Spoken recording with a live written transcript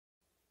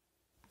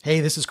Hey,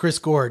 this is Chris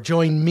Gore.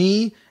 Join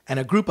me and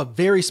a group of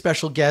very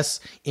special guests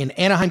in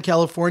Anaheim,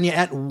 California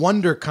at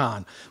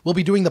WonderCon. We'll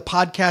be doing the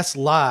podcast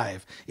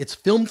live. It's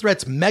Film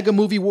Threat's Mega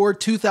Movie War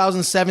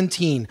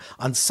 2017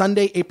 on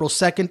Sunday, April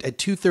 2nd at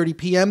 2:30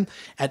 p.m.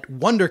 at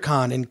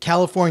WonderCon in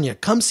California.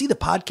 Come see the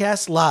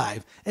podcast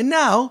live. And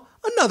now,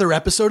 another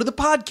episode of the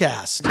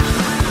podcast.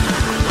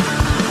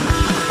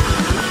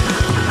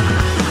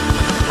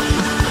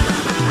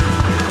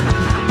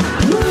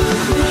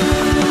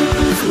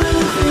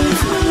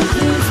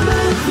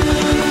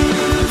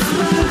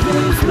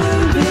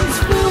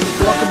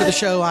 Welcome to the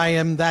show. I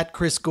am that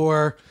Chris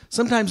Gore,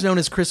 sometimes known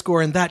as Chris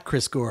Gore and that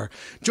Chris Gore.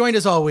 Joined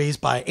as always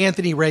by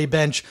Anthony Ray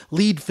Bench,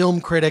 lead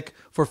film critic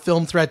for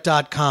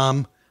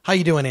FilmThreat.com. How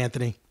you doing,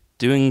 Anthony?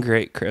 Doing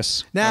great,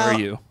 Chris. How are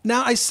you?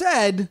 Now, I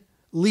said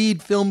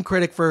lead film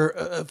critic for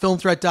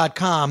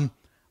FilmThreat.com,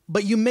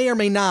 but you may or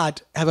may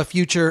not have a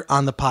future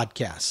on the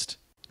podcast.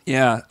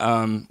 Yeah,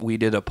 we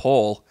did a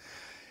poll.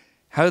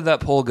 How did that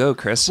poll go,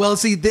 Chris? Well,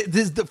 see,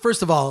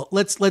 first of all,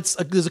 let's.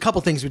 There's a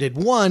couple things we did.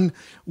 One,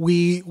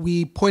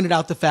 we pointed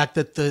out the fact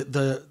that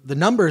the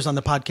numbers on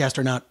the podcast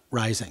are not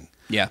rising.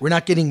 Yeah, we're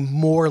not getting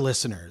more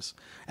listeners.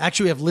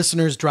 Actually, we have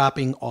listeners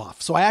dropping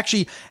off. So I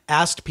actually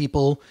asked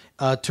people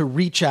to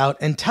reach out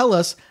and tell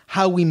us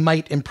how we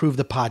might improve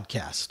the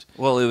podcast.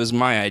 Well, it was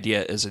my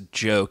idea as a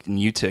joke, and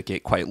you took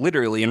it quite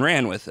literally and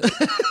ran with it.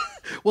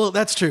 Well,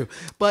 that's true.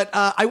 But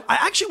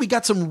we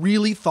got some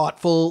really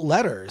thoughtful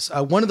letters.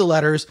 One of the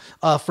letters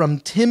from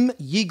Tim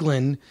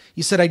Yeaglin,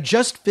 he said, I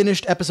just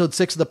finished episode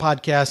 6 of the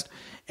podcast,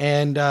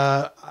 and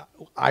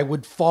I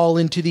would fall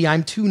into the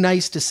I'm too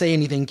nice to say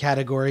anything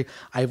category.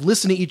 I've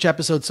listened to each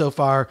episode so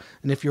far,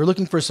 and if you're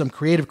looking for some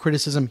creative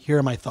criticism, here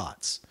are my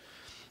thoughts.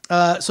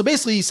 So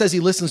basically, he says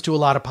he listens to a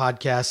lot of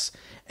podcasts,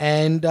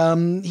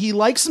 and he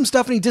likes some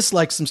stuff and he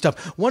dislikes some stuff.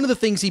 One of the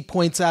things he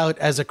points out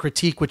as a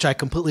critique, which I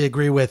completely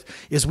agree with,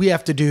 is we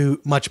have to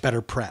do much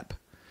better prep.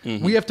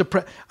 Mm-hmm. We have to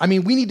prep. I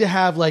mean, we need to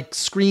have like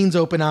screens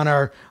open on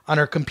our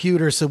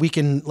computer so we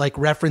can like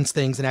reference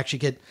things and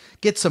actually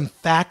get some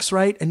facts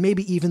right and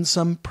maybe even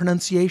some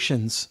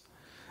pronunciations.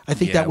 I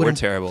think we're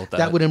terrible at that.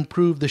 That would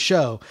improve the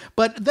show.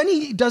 But then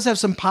he does have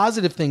some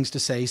positive things to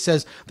say. He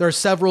says, there are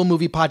several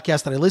movie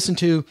podcasts that I listen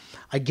to.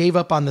 I gave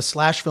up on the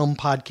Slash Film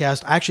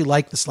podcast. I actually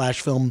like the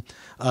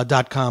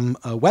slashfilm.com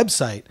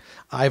website.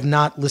 I've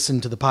not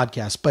listened to the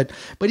podcast, but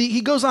he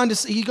goes on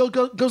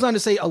to goes on to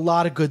say a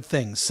lot of good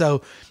things.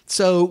 So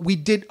we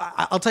did.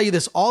 I'll tell you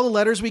this: all the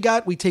letters we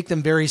got, we take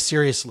them very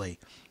seriously.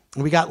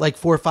 We got like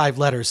 4 or 5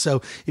 letters.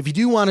 So if you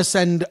do want to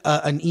send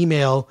an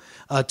email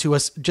to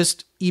us,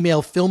 just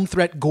email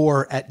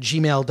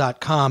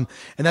filmthreatgore@gmail.com.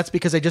 And that's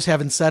because I just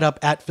haven't set up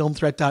at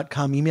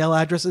filmthreat.com email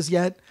addresses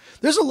yet.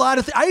 There's a lot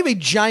of I have a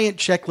giant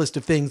checklist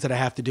of things that I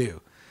have to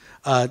do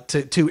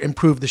to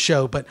improve the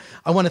show. But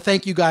I want to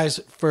thank you guys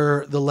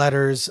for the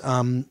letters.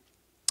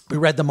 We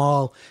read them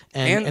all,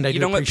 and I do appreciate it. You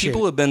know what?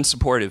 People have been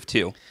supportive,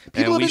 too.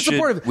 People have been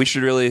supportive. We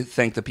should really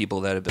thank the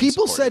people that have been supportive.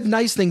 People said supportive.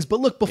 nice things,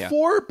 but look,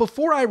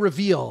 before I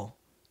reveal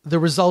the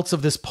results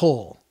of this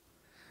poll,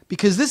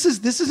 because this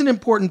is an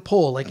important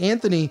poll. Like,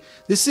 Anthony,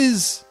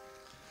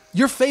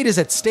 your fate is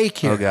at stake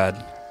here. Oh,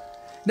 God.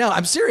 No,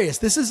 I'm serious.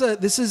 This is a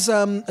serious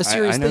thing.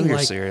 I know you're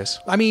serious.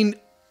 I mean,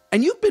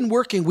 and we've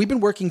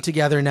been working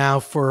together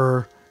now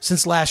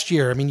since last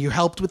year. I mean, you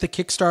helped with the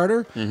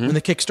Kickstarter when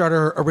the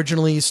Kickstarter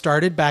originally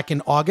started back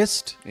in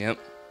August. Yep.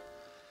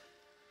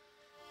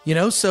 You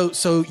know,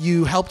 so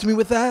you helped me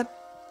with that.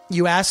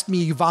 You asked me,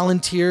 you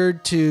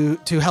volunteered to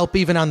help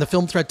even on the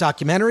Film Threat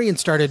documentary and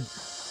started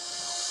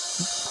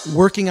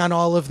working on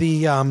all of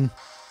the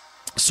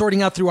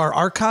sorting out through our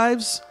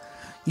archives.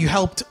 You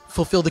helped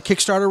fulfill the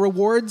Kickstarter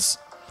rewards.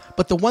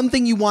 But the one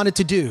thing you wanted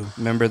to do...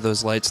 Remember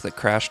those lights that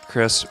crashed,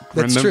 Chris?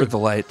 That's true. The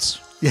lights.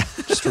 Yeah.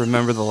 Just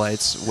remember the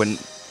lights when...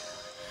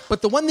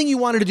 But the one thing you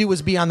wanted to do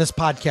was be on this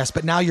podcast,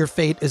 but now your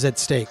fate is at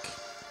stake.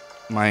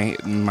 My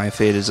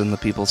fate is in the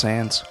people's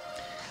hands.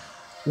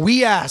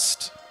 We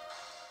asked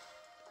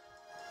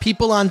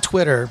people on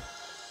Twitter,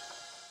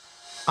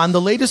 on the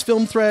latest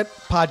Film Threat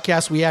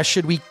podcast, we asked,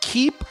 should we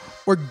keep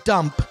or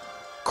dump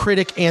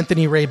critic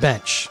Anthony Ray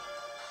Bench?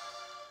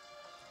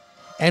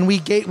 And we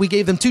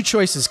gave them 2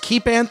 choices,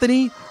 keep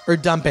Anthony or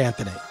dump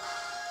Anthony.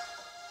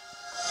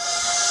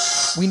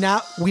 We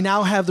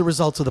now have the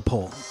results of the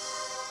poll.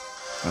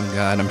 Oh,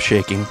 God, I'm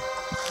shaking.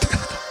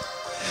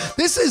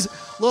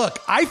 Look,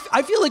 I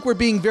feel like we're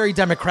being very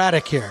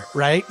democratic here,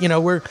 right? You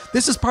know,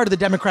 this is part of the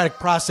democratic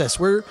process.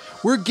 We're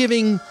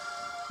giving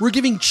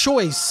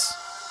choice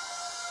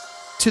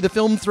to the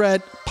Film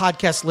Threat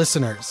podcast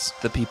listeners.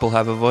 The people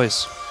have a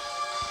voice.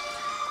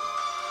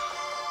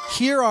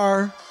 Here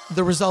are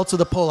the results of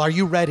the poll. Are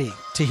you ready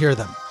to hear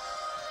them?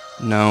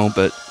 No,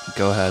 but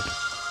go ahead.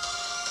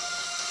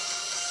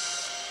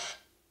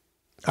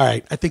 All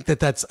right, I think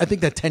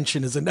that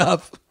tension is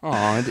enough.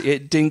 Oh,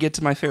 it didn't get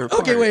to my favorite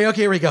part. Okay,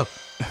 here we go.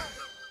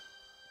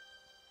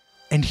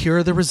 And here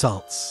are the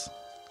results.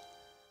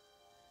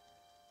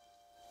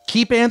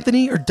 Keep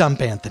Anthony or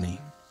dump Anthony?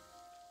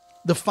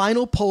 The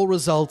final poll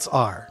results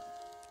are...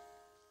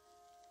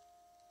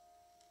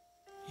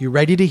 You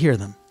ready to hear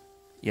them?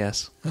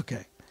 Yes.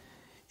 Okay.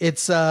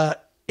 It's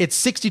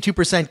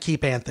 62%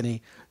 keep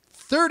Anthony,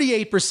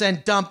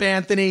 38% dump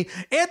Anthony.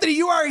 Anthony,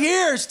 you are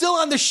here, still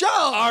on the show.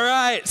 All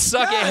right.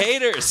 Suck it,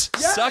 haters.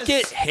 Yes. Suck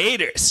it,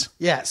 haters.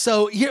 Yeah.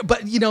 So here,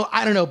 but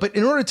I don't know. But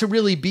in order to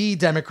really be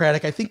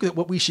democratic, I think that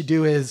what we should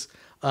do is,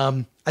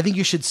 I think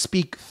you should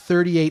speak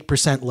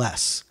 38%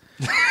 less,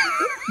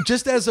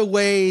 just as a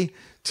way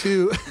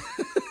to.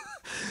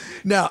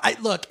 No, I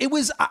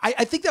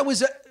think that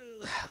was.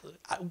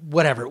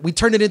 Whatever. We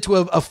turned it into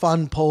a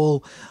fun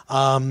poll.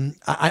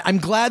 I'm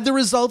glad the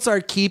results are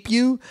keep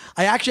you.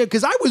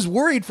 Because I was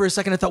worried for a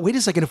second. I thought, wait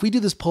a second, if we do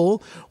this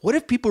poll, what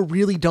if people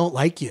really don't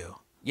like you?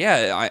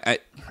 Yeah,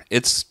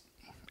 it's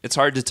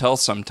hard to tell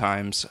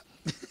sometimes.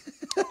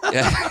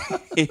 Yeah,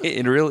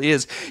 it really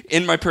is.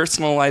 In my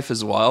personal life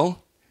as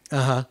well.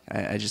 Uh-huh.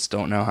 I just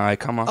don't know how I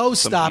come off. Oh,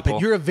 stop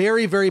it. You're a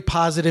very, very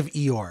positive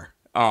Eeyore.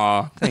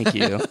 Aw, thank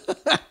you.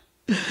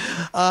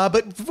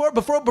 But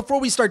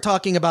before we start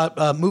talking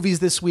about movies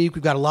this week,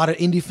 we've got a lot of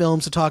indie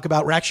films to talk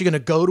about. We're actually going to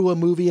go to a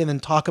movie and then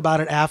talk about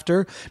it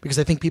after, because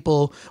I think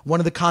one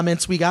of the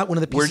comments we got,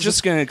 we're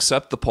just going to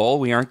accept the poll.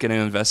 We aren't going to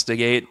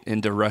investigate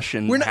into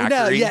Russian hackery.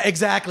 No, yeah,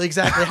 exactly.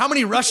 How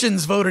many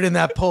Russians voted in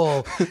that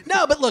poll?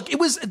 No, but look, it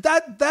was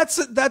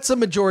that's a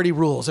majority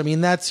rules. I mean,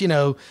 that's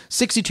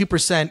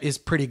 62% is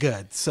pretty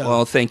good. So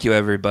well, thank you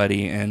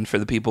everybody, and for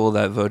the people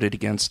that voted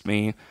against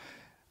me,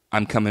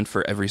 I'm coming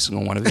for every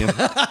single one of you.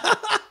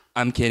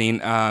 I'm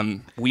kidding.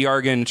 We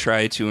are going to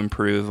try to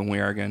improve, and we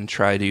are going to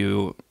try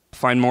to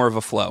find more of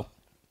a flow.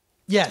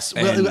 Yes,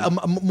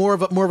 more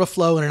of a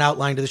flow and an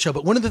outline to the show.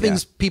 But one of the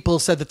things people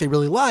said that they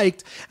really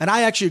liked, and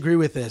I actually agree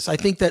with this, I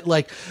think that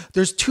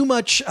there's too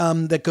much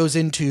that goes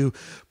into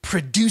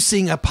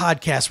producing a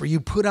podcast where you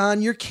put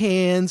on your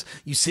cans,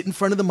 you sit in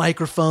front of the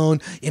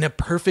microphone in a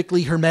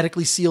perfectly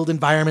hermetically sealed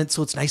environment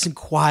so it's nice and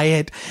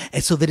quiet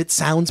and so that it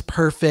sounds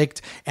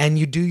perfect, and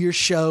you do your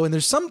show. And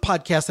there's some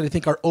podcasts that I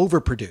think are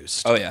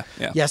overproduced. Oh, yeah.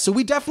 Yeah, so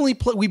we definitely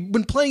we've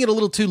been playing it a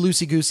little too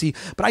loosey-goosey,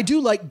 but I do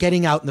like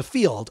getting out in the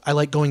field. I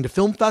like going to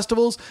film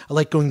festivals. I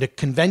like going to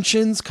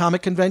conventions,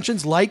 comic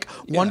conventions like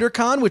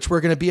WonderCon, which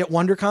we're going to be at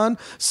WonderCon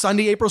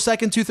Sunday, April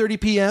 2nd,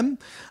 2:30 p.m.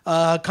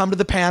 Come to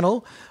the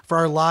panel for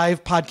our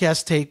live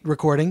podcast tape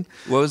recording.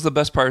 What was the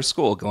best part of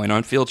school? Going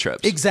on field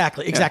trips.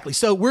 Exactly. Yeah.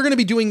 So we're going to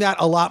be doing that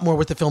a lot more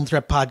with the Film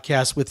Threat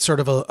podcast, with sort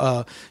of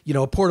a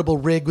portable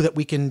rig that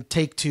we can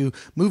take to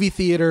movie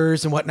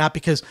theaters and whatnot,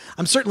 because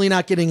I'm certainly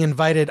not getting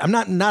invited. I'm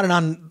not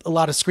on a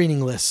lot of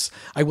screening lists.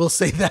 I will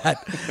say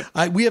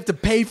that. We have to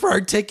pay for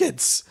our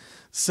tickets.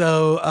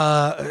 So,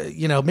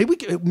 maybe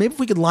if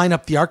we could line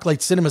up the ArcLight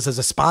Cinemas as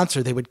a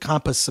sponsor, they would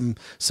comp us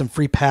some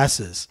free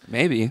passes.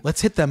 Maybe.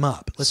 Let's hit them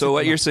up. So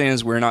what you're saying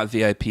is we're not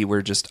VIP,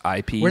 we're just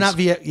IPs? We're not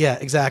VIP. Yeah,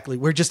 exactly.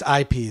 We're just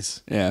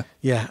IPs. Yeah.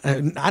 Yeah.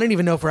 I don't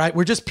even know if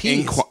we're just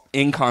Ps.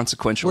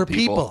 Inconsequential We're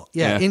people.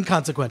 Yeah,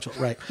 inconsequential.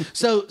 Right.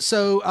 So,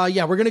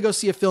 we're going to go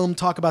see a film,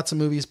 talk about some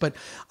movies. But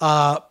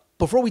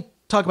before we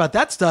talk about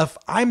that stuff,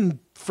 I'm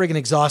friggin'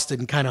 exhausted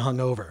and kind of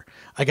hungover.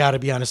 I got to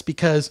be honest,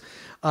 because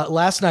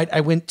last night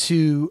I went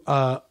to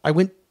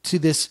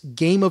this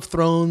Game of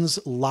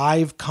Thrones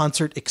live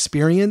concert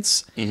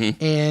experience,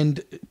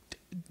 and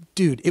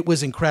dude, it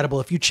was incredible.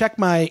 If you check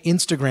my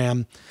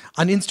Instagram,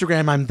 on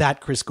Instagram I'm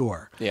that Chris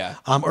Gore,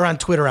 or on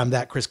Twitter I'm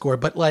that Chris Gore.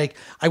 But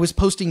I was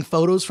posting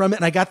photos from it,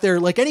 and I got there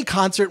like any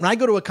concert. When I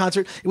go to a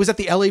concert, it was at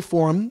the LA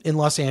Forum in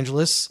Los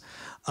Angeles.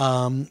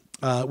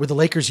 Where the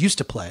Lakers used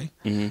to play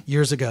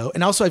years ago.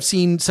 And also I've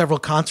seen several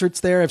concerts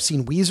there. I've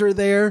seen Weezer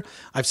there.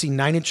 I've seen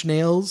Nine Inch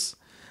Nails.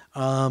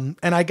 And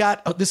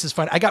this is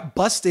fun. I got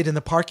busted in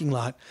the parking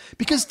lot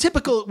because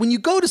when you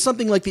go to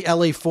something like the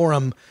LA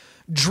Forum,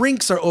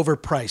 drinks are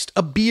overpriced.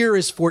 A beer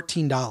is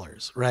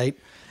 $14, right?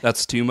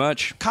 That's too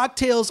much.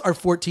 Cocktails are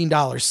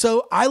 $14.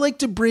 So I like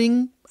to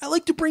bring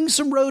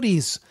some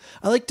roadies.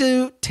 I like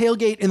to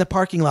tailgate in the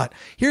parking lot.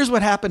 Here's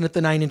what happened at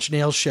the Nine Inch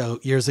Nails show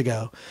years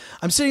ago.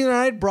 I'm sitting there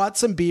and I brought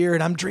some beer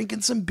and I'm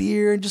drinking some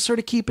beer and just sort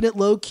of keeping it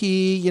low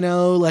key,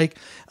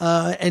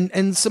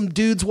 and some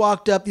dudes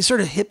walked up, these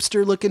sort of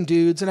hipster looking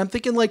dudes. And I'm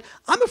thinking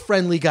I'm a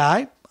friendly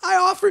guy. I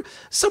offer,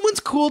 someone's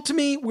cool to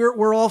me.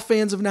 We're all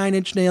fans of Nine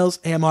Inch Nails.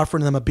 Hey, I'm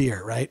offering them a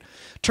beer, right?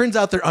 Turns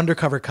out they're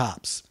undercover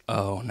cops.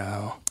 Oh,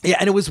 no. Yeah,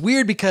 and it was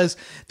weird because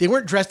they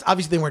weren't dressed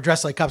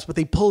like cops, but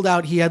they pulled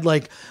out, he had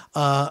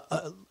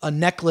a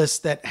necklace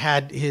that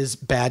had his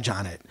badge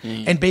on it.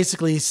 And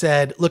basically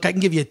said, look, I can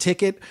give you a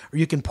ticket or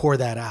you can pour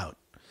that out.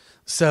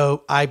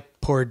 So I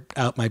poured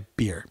out my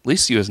beer. At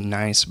least he was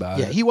nice about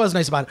it. Yeah, he was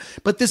nice about it.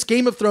 But this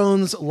Game of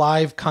Thrones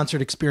live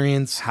concert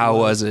experience. How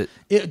was it?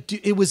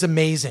 It was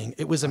amazing.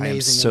 It was amazing. I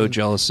am so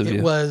jealous of you.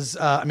 It was,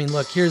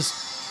 look,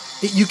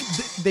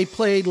 they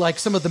played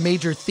some of the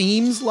major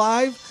themes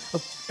live,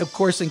 of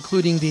course,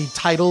 including the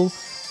title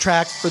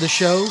track for the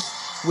show,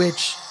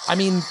 which,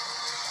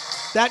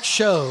 that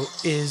show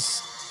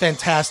is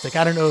fantastic.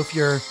 I don't know if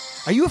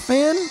are you a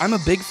fan? I'm a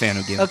big fan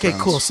of Game of Thrones.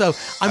 Okay, cool. So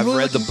I've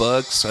read the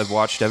books. I've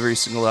watched every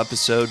single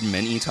episode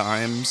many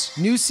times.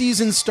 New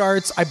season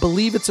starts, I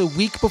believe it's a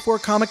week before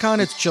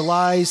Comic-Con. It's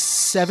July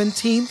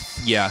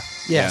 17th. Yeah.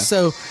 Yeah.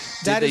 So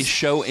did they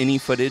show any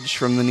footage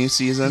from the new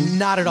season?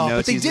 Not at all. No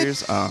but they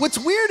teasers? did. Oh. What's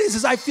weird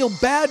is I feel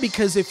bad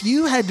because if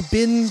you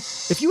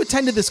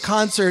attended this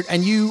concert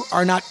and you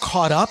are not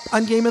caught up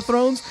on Game of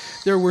Thrones,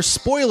 there were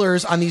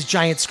spoilers on these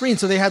giant screens.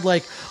 So they had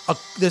like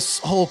this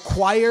whole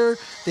choir.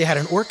 They had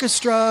an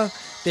orchestra.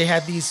 They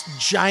had these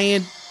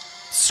giant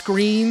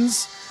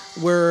screens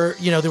where,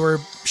 they were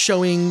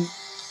showing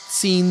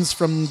scenes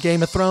from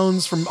Game of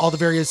Thrones from all the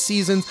various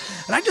seasons.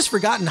 And I've just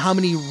forgotten how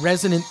many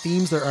resonant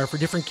themes there are for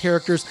different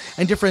characters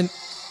and different,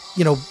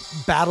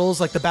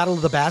 battles, like the Battle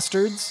of the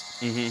Bastards.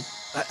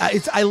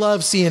 Mm-hmm. I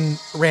love seeing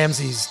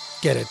Ramses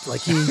get it.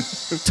 Like, he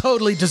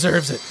totally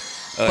deserves it.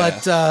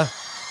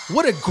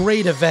 What a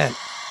great event.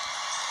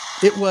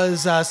 It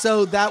was,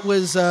 so that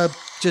was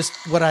just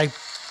what I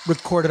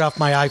recorded off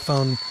my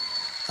iPhone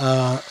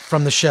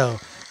from the show.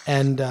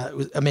 And it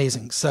was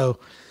amazing. So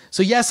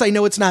yes, I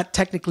know it's not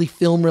technically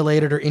film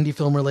related or indie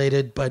film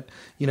related, but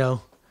you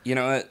know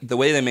what? The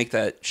way they make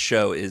that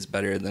show is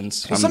better than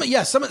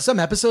some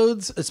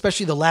episodes,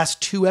 especially the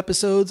last 2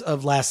 episodes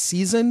of last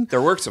season.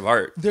 They're works of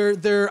art.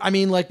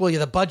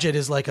 The budget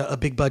is like a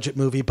big budget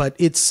movie, but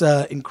it's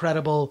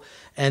incredible.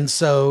 And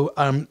so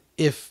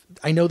if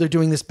I know they're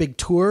doing this big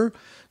tour,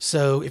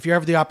 so if you ever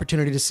have the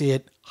opportunity to see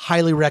it,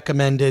 highly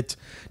recommend it.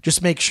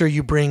 Just make sure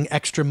you bring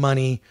extra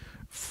money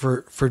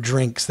for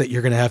drinks that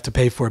you're going to have to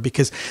pay for,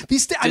 because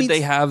these. Did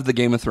they have the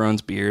Game of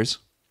Thrones beers?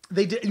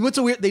 They did. What's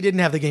so weird? They didn't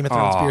have the Game of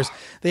Thrones beers.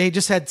 They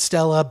just had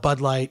Stella, Bud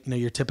Light,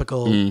 your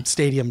typical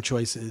stadium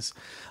choices.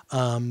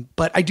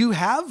 But I do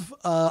have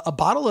a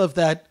bottle of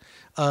that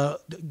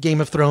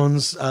Game of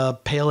Thrones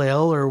pale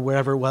ale or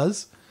whatever it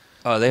was.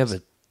 Oh, they have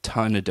a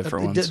ton of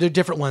different ones. They're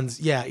different ones.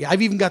 Yeah.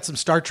 I've even got some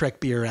Star Trek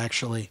beer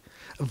actually.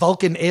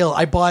 Vulcan Ale.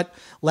 I bought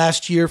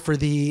last year for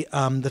the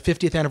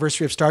 50th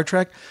anniversary of Star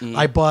Trek.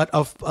 I bought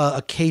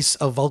a case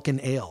of Vulcan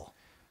Ale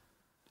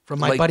from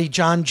my buddy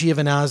John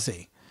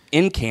Giovinazzi.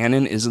 In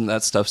canon, isn't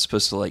that stuff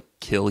supposed to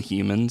kill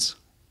humans?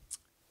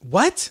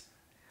 What?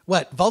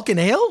 Vulcan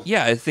Ale?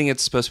 Yeah, I think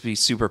it's supposed to be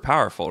super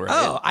powerful, right?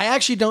 Oh, I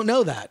actually don't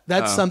know that.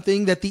 That's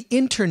something that the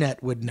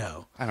internet would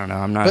know. I don't know.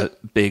 I'm not a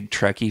big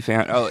Trekkie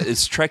fan. Oh,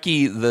 is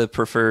Trekkie the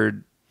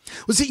preferred?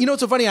 Well, see, it's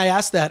so funny. I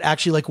asked that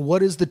actually.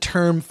 What is the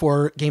term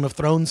for Game of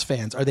Thrones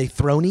fans? Are they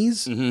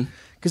Thronies?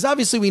 Because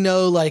obviously we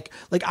know, like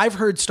I've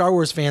heard Star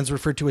Wars fans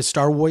referred to as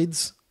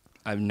Starwoids.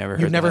 I've never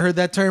heard. You've never heard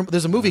that term?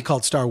 There's a movie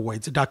called Star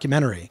Wars, a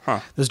documentary.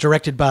 It was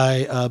directed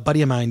by a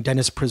buddy of mine,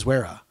 Dennis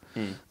Prizuera.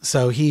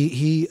 So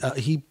he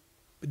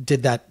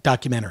did that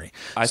documentary.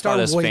 I thought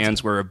us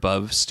fans were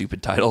above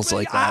stupid titles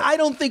like that. I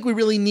don't think we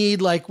really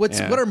need what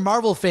are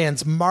Marvel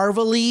fans?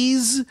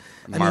 Marvelies?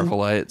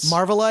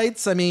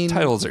 Marvelites? I mean,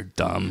 titles are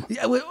dumb.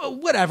 Yeah,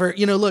 whatever.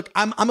 Look,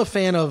 I'm a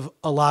fan of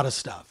a lot of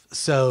stuff.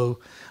 So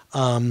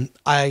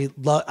I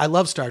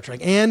love Star Trek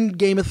and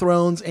Game of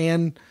Thrones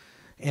and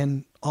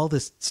all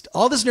this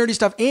nerdy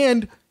stuff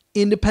and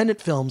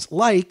independent films.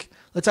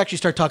 Let's actually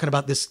start talking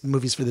about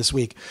movies for this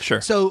week.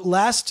 Sure. So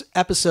last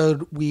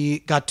episode, we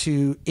got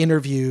to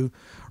interview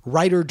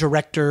writer,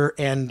 director,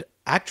 and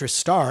actress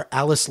star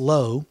Alice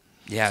Lowe.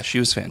 Yeah, she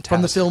was fantastic.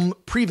 From the film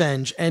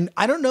Prevenge. And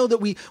I don't know that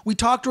we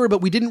talked to her,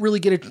 but we didn't really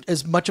get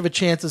as much of a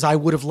chance as I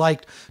would have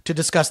liked to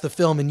discuss the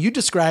film. And you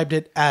described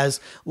it as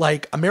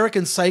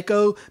American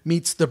Psycho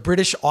meets The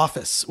British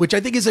Office, which I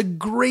think is a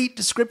great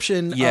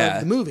description of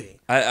the movie.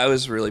 I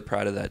was really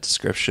proud of that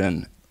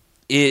description.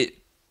 It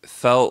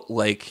felt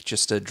like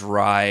just a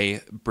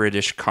dry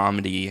British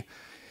comedy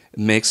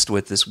mixed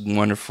with this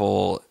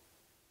wonderful,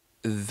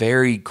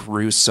 very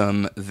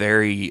gruesome,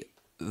 very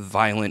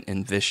violent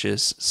and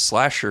vicious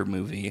slasher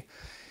movie.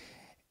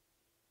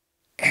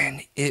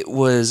 And it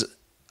was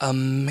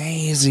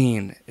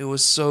amazing. It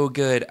was so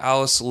good.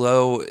 Alice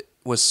Lowe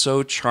was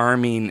so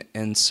charming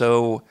and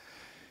so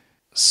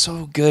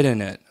good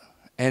in it.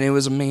 And it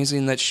was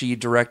amazing that she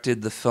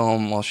directed the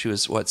film while she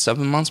was,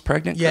 7 months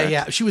pregnant?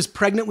 Yeah. She was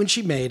pregnant when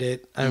she made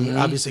it.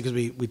 Obviously,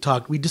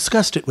 because we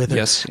discussed it with her.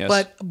 Yes.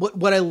 But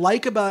what I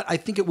like about, I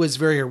think it was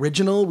very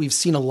original. We've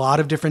seen a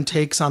lot of different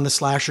takes on the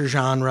slasher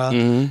genre,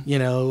 and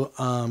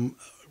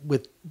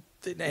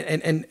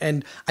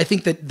I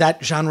think that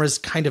genre is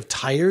kind of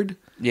tired.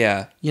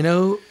 Yeah.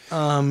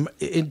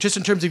 Just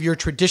in terms of your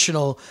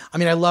traditional,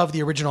 I love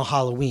the original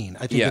Halloween.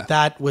 I think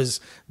that was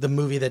the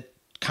movie that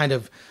kind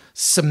of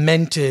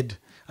cemented.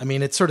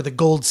 It's sort of the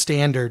gold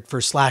standard for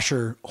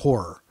slasher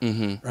horror,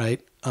 right?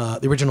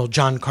 The original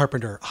John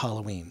Carpenter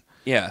Halloween.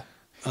 Yeah.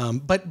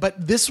 But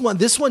this one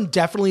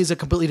definitely is a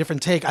completely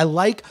different take. I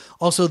like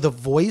also the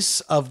voice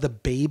of the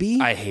baby.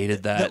 I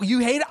hated that. You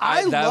hate it?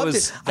 I loved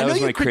it. That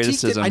was my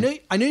criticism. I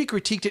know you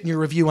critiqued it in your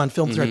review on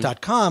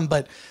filmthreat.com,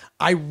 but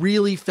I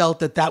really felt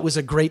that was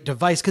a great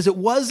device because it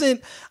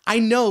wasn't. I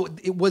know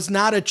it was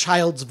not a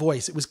child's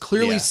voice. It was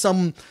clearly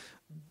some.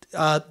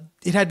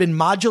 It had been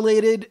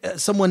modulated,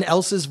 someone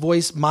else's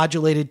voice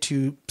modulated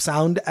to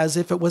sound as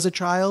if it was a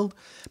child.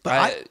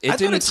 But it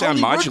didn't sound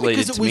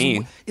modulated to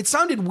me. It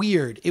sounded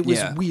weird. It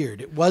was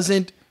weird. It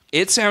wasn't.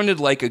 It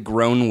sounded like a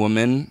grown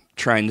woman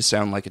trying to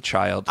sound like a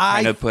child,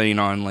 kind of putting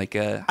on like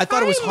a. I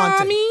thought it was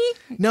haunting.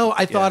 Mommy. No,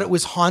 I thought it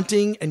was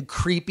haunting and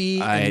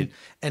creepy and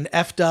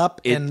effed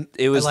up.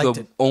 It was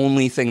the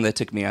only thing that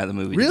took me out of the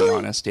movie, to be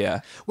honest.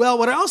 Yeah. Well,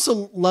 what I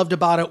also loved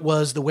about it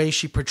was the way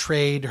she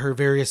portrayed her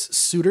various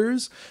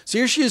suitors. So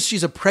here she is,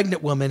 she's a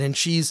pregnant woman, and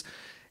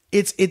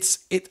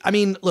I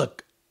mean,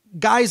 look,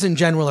 guys in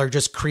general are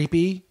just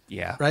creepy.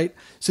 Yeah. Right.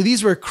 So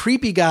these were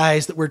creepy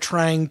guys that were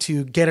trying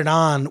to get it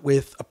on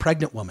with a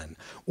pregnant woman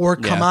or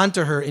come on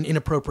to her in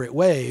inappropriate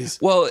ways.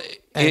 Well,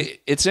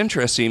 it's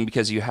interesting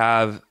because you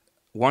have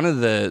one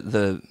of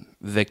the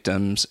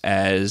victims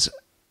as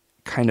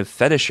kind of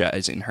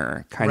fetishizing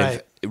her, kind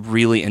of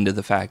really into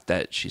the fact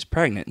that she's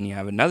pregnant. And you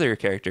have another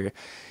character,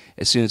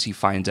 as soon as he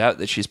finds out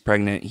that she's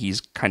pregnant, he's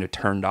kind of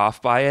turned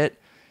off by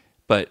it,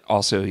 but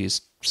also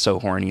he's so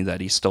horny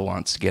that he still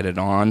wants to get it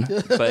on.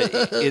 But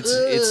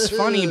it's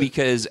funny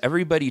because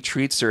everybody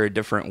treats her a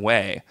different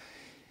way,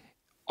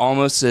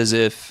 almost as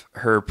if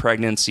her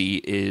pregnancy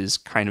is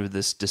kind of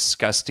this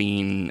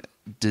disgusting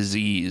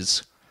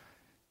disease.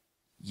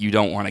 You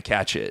don't want to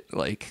catch it.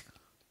 Like,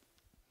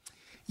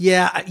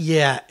 yeah.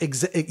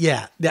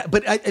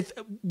 But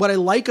what I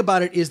like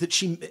about it is that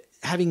she,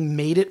 having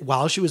made it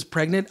while she was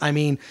pregnant, I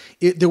mean,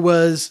 there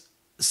was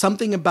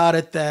something about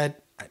it that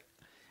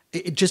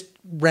it just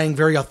rang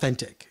very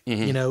authentic.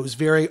 Mm-hmm. You know, it was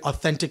very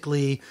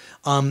authentically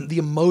the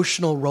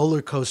emotional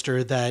roller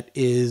coaster that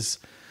is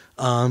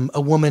a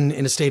woman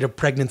in a state of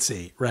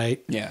pregnancy,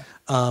 right? Yeah.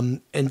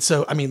 And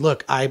so, I mean,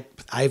 look, I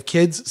have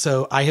kids,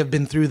 so I have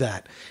been through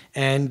that.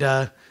 And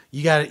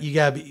you got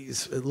to be,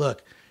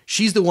 look,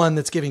 she's the one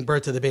that's giving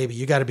birth to the baby.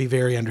 You got to be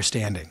very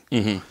understanding.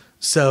 Mm-hmm.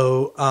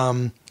 So,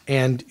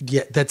 and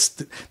yeah, that's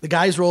the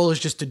guy's role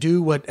is just to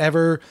do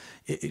whatever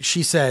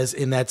she says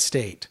in that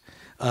state.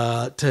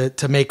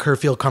 To make her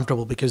feel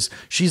comfortable, because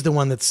she's the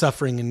one that's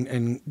suffering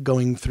and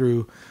going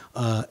through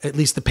at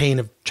least the pain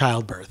of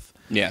childbirth.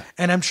 Yeah.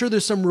 And I'm sure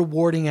there's some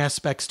rewarding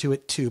aspects to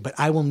it too, but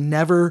I will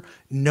never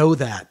know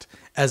that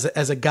as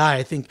a guy.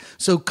 I think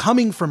so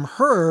coming from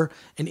her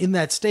and in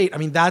that state, I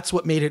mean, that's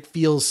what made it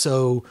feel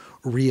so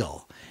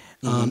real.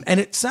 Mm-hmm. And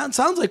it sounds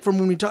like from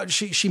when we talked,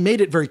 she made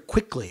it very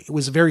quickly. It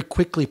was very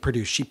quickly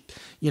produced. She,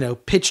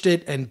 pitched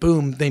it and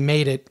boom, they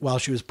made it while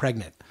she was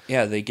pregnant.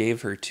 Yeah, they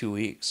gave her 2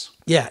 weeks.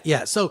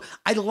 Yeah. So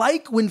I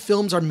like when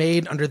films are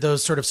made under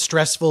those sort of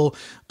stressful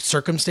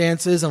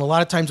circumstances. And a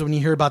lot of times when you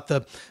hear about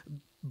the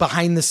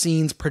behind the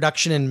scenes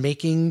production and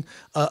making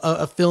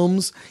of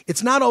films,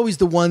 it's not always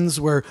the ones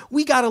where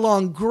we got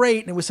along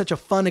great and it was such a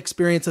fun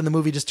experience and the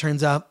movie just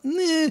turns out,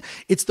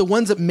 It's the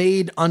ones that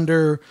made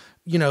under,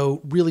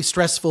 really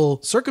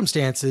stressful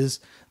circumstances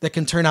that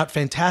can turn out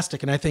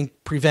fantastic. And I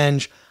think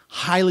Prevenge,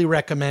 highly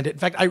recommend it. In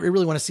fact, I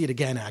really want to see it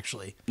again,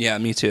 actually. Yeah,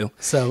 me too.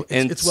 So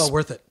it's well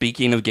worth it.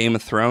 Speaking of Game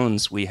of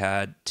Thrones, we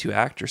had two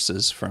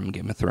actresses from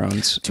Game of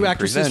Thrones. Two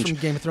actresses from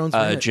Game of Thrones.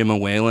 Gemma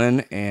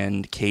Whalen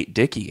and Kate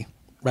Dickie.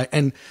 Right.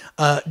 And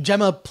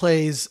Gemma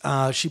plays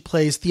Theon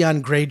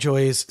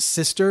Greyjoy's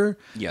sister.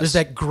 Yes. There's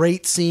that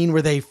great scene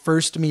where they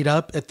first meet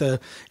up at the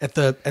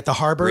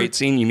harbor. Great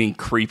scene? You mean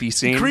creepy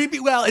scene? Creepy.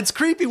 Well, it's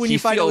creepy when you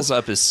find out. He feels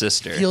up his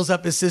sister. Feels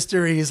up his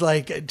sister. He's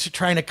like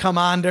trying to come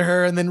on to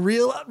her and then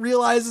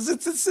realizes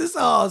it's his sister.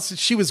 Oh, so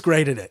she was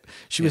great at it.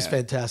 She was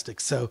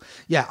fantastic. So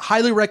yeah,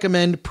 highly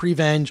recommend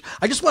Prevenge.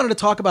 I just wanted to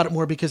talk about it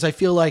more because I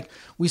feel like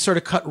we sort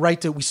of cut right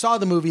to, we saw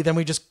the movie, then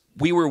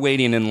we were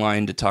waiting in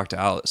line to talk to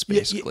Alice,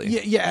 basically.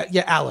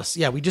 Yeah, Alice.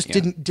 Yeah, we just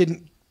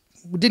didn't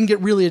get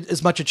really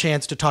as much a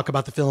chance to talk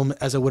about the film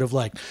as I would have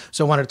liked.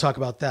 So I wanted to talk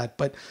about that.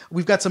 But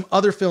we've got some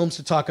other films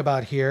to talk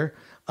about here.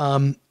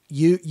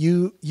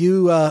 You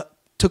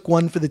took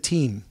one for the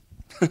team.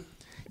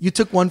 You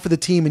took one for the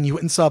team and you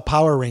went and saw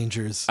Power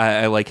Rangers.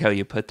 I like how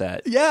you put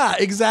that. Yeah,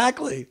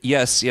 exactly.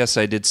 Yes,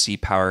 I did see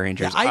Power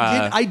Rangers.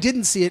 Yeah, I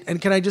didn't see it.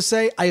 And can I just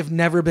say, I have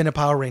never been a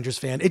Power Rangers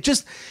fan. It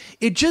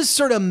just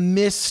sort of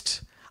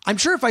missed. I'm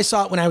sure if I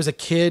saw it when I was a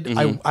kid,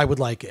 I would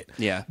like it.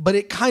 Yeah. But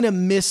it kind of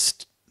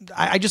missed.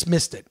 I just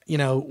missed it.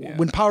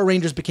 When Power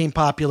Rangers became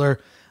popular,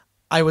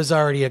 I was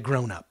already a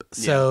grown up.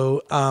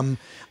 So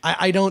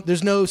I don't.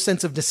 There's no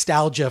sense of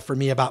nostalgia for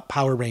me about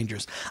Power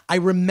Rangers. I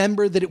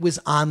remember that it was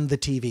on the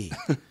TV.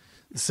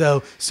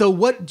 So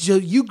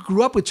you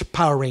grew up with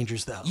Power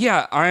Rangers though?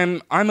 Yeah,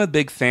 I'm a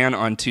big fan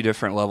on two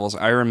different levels.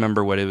 I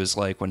remember what it was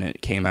like when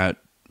it came out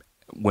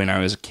when I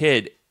was a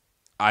kid.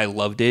 I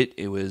loved it.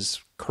 It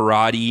was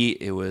karate.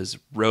 It was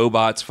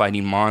robots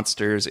fighting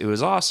monsters. It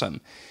was awesome.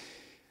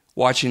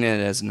 Watching it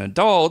as an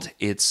adult,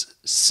 it's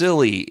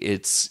silly.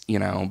 It's,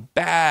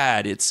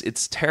 bad.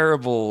 It's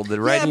terrible.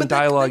 The writing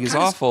dialogue is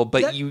awful,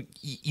 but you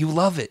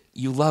love it.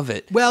 You love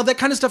it. Well, that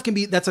kind of stuff can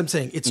be, that's what I'm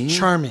saying. It's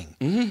charming.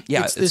 Mm-hmm.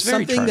 Yeah, it's very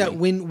something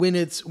charming.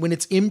 that when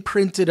it's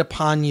imprinted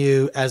upon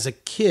you as a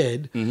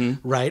kid,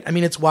 right? I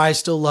mean, it's why I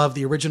still love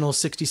the original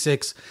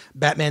 66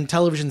 Batman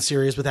television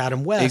series with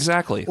Adam West.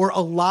 Exactly. Or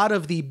a lot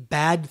of the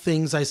bad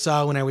things I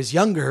saw when I was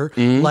younger,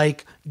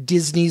 like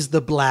Disney's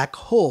The Black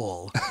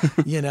Hole,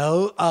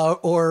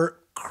 or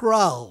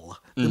Krull.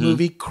 the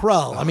movie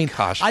Krull. I mean,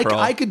 gosh,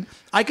 I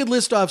could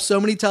list off so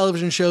many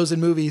television shows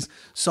and movies,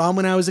 saw them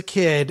when I was a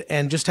kid,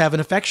 and just have an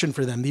affection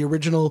for them. The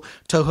original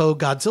Toho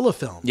Godzilla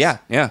films. Yeah,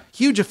 yeah.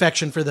 Huge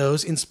affection for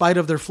those in spite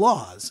of their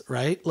flaws,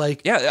 right?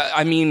 Like, yeah,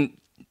 I mean,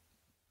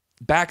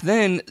 back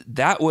then,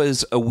 that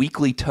was a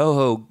weekly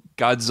Toho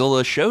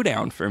Godzilla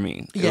showdown for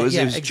me. It was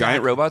exactly.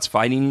 giant robots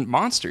fighting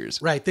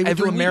monsters. Right. They would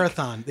do a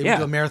marathon. They would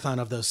do a marathon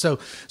of those. So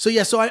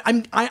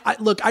I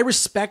look, I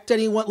respect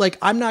anyone. Like,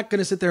 I'm not going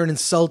to sit there and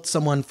insult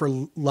someone for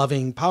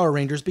loving Power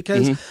Rangers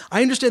because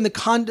I understand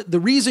the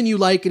reason you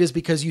like it is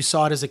because you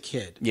saw it as a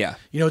kid. Yeah.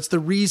 You know, it's the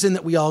reason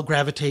that we all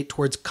gravitate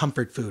towards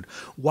comfort food.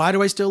 Why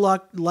do I still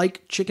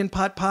like chicken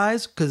pot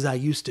pies? Because I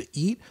used to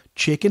eat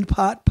chicken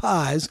pot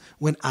pies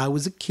when I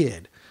was a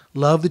kid.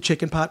 Love the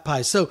chicken pot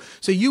pies. So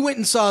you went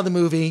and saw the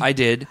movie. I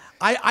did.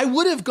 I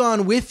would have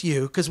gone with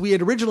you because we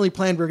had originally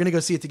planned we were going to go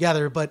see it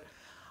together, but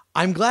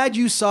I'm glad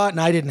you saw it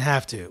and I didn't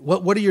have to.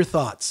 What are your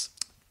thoughts?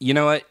 You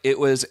know what? It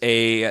was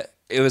a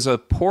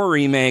poor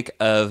remake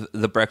of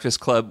The Breakfast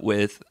Club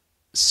with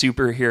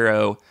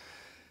superhero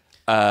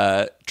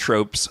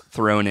tropes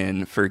thrown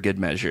in for good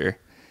measure.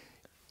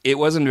 It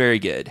wasn't very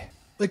good.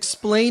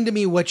 Explain to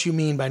me what you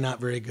mean by not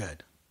very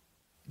good.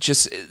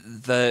 Just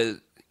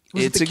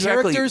It's the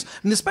characters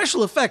and the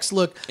special effects.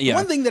 Look,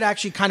 one thing that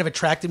actually kind of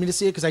attracted me to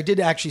see it, because I did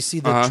actually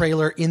see the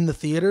trailer in the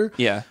theater.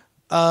 Yeah.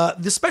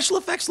 The special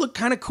effects look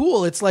kind of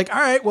cool. It's like,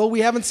 all right, well, we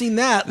haven't seen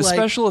that. The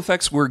special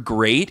effects were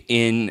great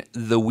in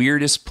the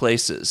weirdest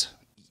places.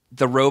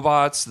 The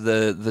robots,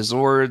 the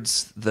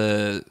Zords,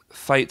 the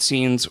fight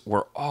scenes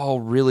were all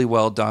really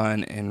well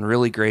done and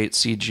really great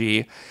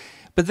CG.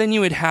 But then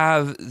you would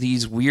have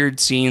these weird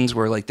scenes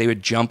where like they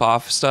would jump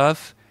off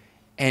stuff.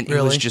 And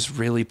it was just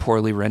really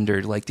poorly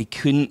rendered. Like, they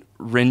couldn't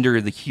render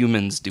the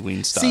humans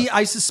doing stuff. See,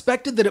 I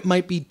suspected that it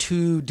might be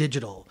too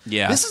digital.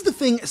 Yeah. This is the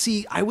thing.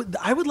 See, I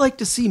would like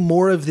to see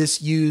more of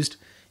this used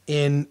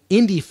in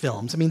indie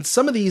films. I mean,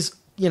 some of these,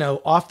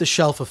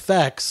 off-the-shelf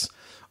effects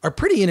are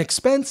pretty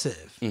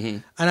inexpensive. Mm-hmm.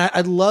 And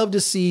I'd love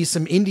to see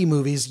some indie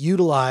movies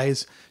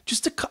utilize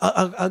just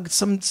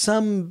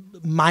some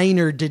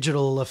minor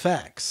digital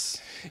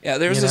effects. Yeah,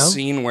 there's a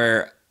scene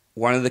where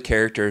one of the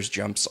characters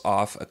jumps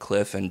off a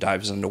cliff and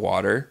dives into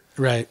water.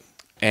 Right.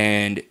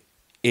 And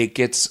it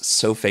gets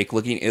so fake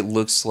looking. It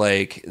looks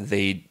like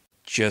they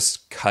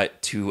just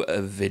cut to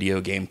a video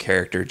game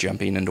character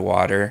jumping into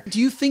water. Do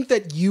you think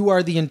that you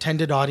are the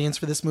intended audience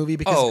for this movie?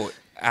 Because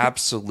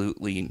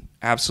absolutely.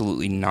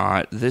 Absolutely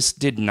not. This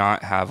did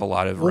not have a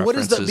lot of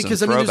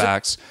references and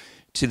throwbacks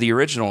to the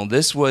original.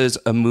 This was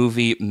a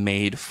movie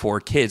made for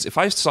kids. If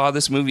I saw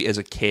this movie as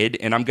a kid,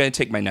 and I'm going to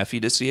take my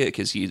nephew to see it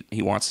because he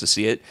wants to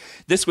see it,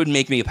 this would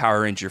make me a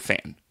Power Ranger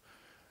fan.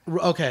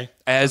 Okay.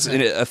 As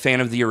a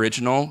fan of the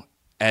original,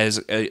 as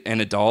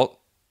an adult,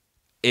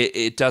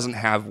 it doesn't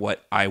have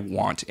what I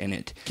want in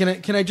it.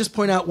 Can I just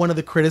point out one of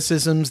the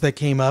criticisms that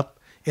came up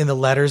in the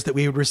letters that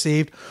we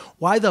received?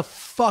 Why the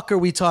fuck are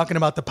we talking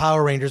about the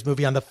Power Rangers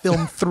movie on the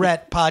Film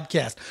Threat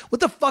podcast? What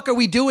the fuck are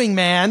we doing,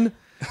 man?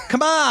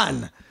 Come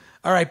on.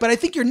 All right, but I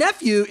think your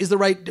nephew is the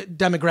right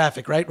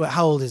demographic, right?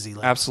 How old is he?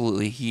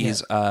 Absolutely.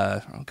 He's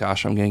I'm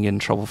going to get in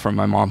trouble from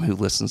my mom who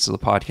listens to the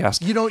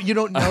podcast. You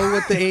don't know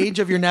what the age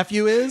of your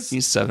nephew is?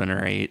 He's 7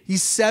 or 8.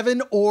 He's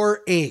 7 or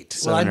 8.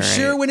 Well, I'm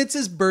sure when it's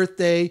his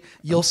birthday,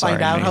 you'll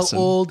find out Mason.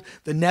 how old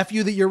the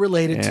nephew that you're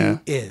related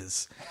to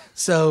is.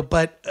 So,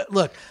 but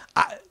look,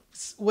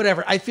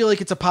 whatever. I feel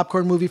like it's a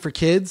popcorn movie for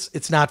kids.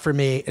 It's not for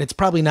me, and it's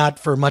probably not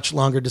for much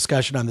longer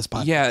discussion on this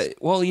podcast. Yeah,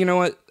 well, you know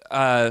what?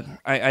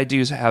 I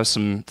do have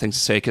some things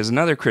to say, because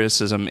another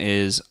criticism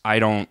is I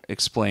don't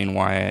explain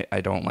why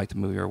I don't like the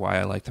movie or why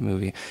I like the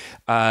movie.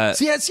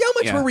 See how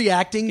much we're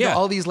reacting to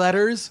all these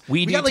letters?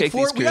 We got like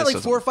 4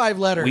 or 5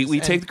 letters. We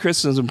take the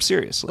criticism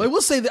seriously. I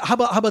will say that, how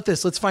about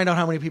this? Let's find out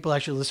how many people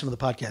actually listen to the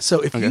podcast.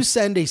 So if you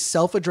send a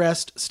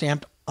self-addressed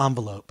stamped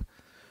envelope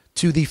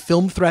to the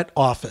Film Threat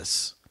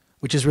office,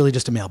 which is really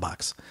just a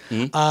mailbox,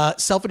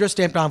 self-addressed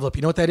stamped envelope,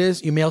 you know what that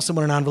is? You mail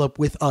someone an envelope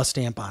with a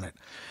stamp on it.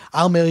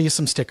 I'll mail you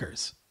some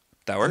stickers.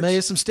 That works. I'll mail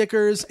you some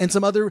stickers and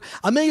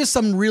I'll mail you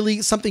something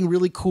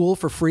really cool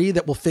for free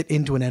that will fit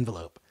into an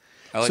envelope.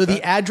 The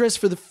address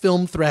for the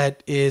Film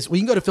Threat is, you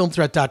can go to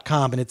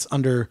filmthreat.com and it's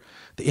under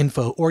the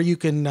info, or you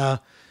can,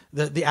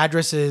 the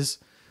address is,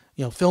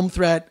 Film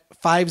Threat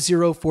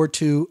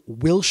 5042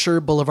 Wilshire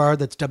Boulevard.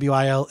 That's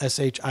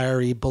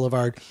Wilshire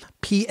Boulevard,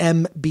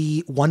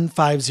 PMB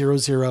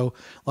 1500,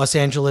 Los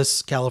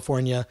Angeles,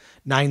 California,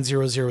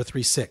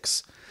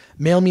 90036.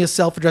 Mail me a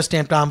self-addressed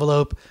stamped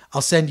envelope.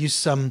 I'll send you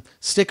some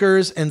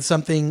stickers and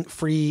something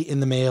free in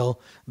the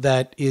mail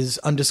that is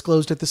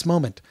undisclosed at this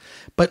moment.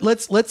 But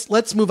let's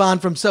move on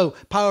from,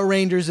 Power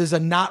Rangers is a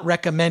not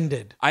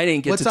recommended. I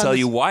didn't get to tell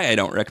you why I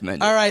don't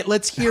recommend it. All right,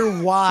 let's hear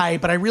why,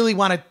 but I really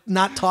want to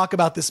not talk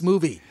about this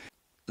movie.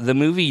 The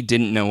movie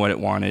didn't know what it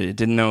wanted. It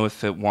didn't know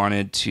if it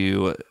wanted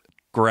to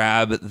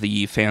grab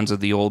the fans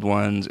of the old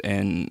ones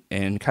and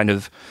kind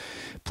of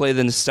play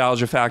the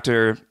nostalgia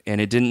factor, and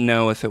it didn't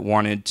know if it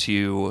wanted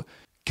to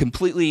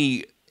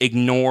completely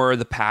ignore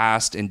the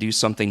past and do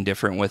something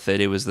different with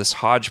it. It was this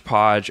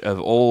hodgepodge of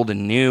old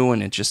and new,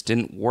 and it just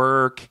didn't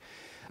work.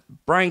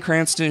 Bryan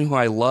Cranston, who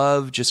I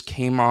love, just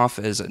came off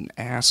as an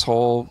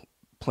asshole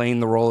playing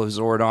the role of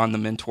Zordon, the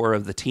mentor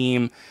of the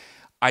team.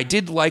 I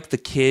did like the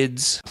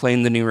kids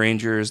playing the new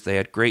Rangers. They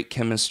had great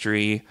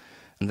chemistry.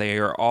 They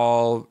are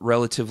all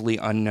relatively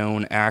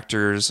unknown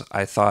actors.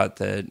 I thought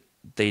that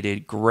they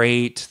did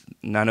great.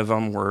 None of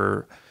them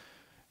were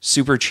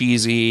super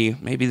cheesy.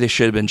 Maybe they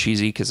should have been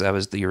cheesy because that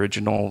was the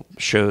original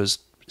show's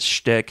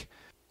shtick.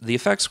 The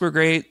effects were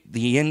great.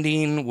 The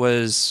ending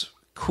was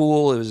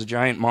cool. It was a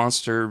giant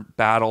monster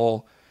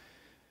battle.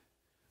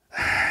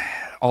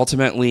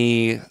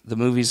 Ultimately, the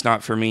movie's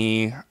not for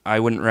me. I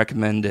wouldn't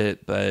recommend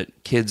it,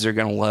 but kids are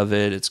going to love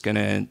it. It's going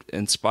to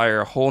inspire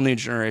a whole new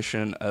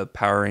generation of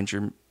Power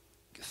Ranger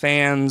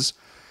fans.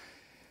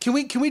 Can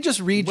we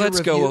just read your review?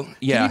 Let's go.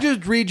 Yeah. Can you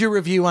just read your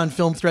review on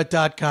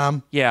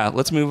filmthreat.com? Yeah,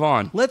 let's move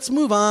on. Let's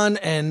move on.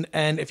 And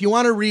if you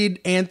want to read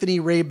Anthony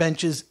Ray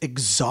Bench's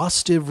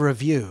exhaustive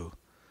review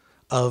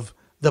of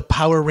the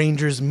Power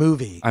Rangers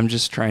movie. I'm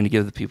just trying to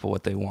give the people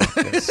what they want.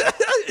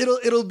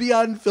 It'll be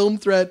on Film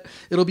Threat.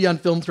 It'll be on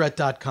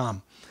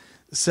filmthreat.com.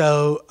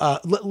 So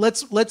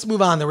let's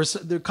move on. There are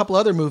a couple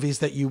other movies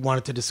that you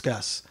wanted to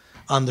discuss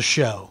on the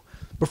show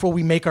before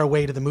we make our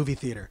way to the movie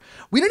theater.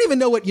 We don't even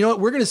know what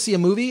we're going to see a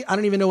movie. I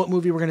don't even know what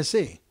movie we're going to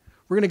see.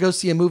 We're going to go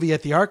see a movie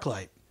at the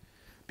ArcLight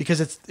because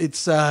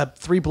it's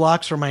 3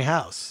 blocks from my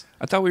house.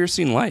 I thought we were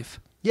seeing Life.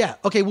 Yeah.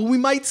 Okay. Well, we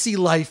might see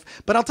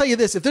Life, but I'll tell you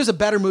this: if there's a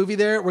better movie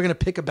there, we're going to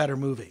pick a better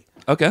movie.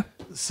 Okay.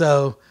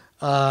 So,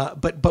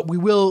 but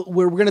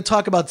we're going to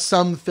talk about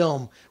some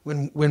film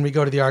when we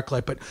go to the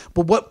ArcLight. But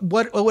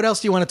what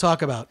else do you want to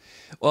talk about?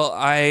 Well,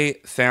 I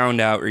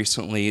found out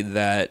recently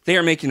that they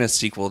are making a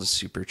sequel to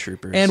Super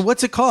Troopers. And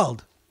what's it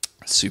called?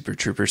 Super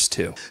Troopers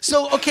 2.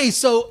 So, okay,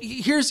 so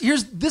here's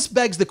this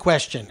begs the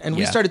question, and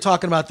we Yeah. started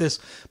talking about this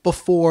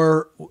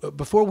before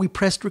we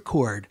pressed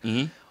record.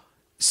 Mm-hmm.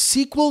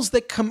 Sequels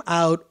that come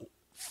out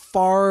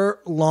far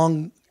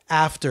long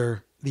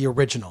after the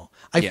original.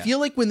 I feel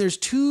like when there's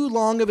too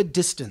long of a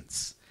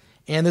distance,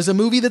 and there's a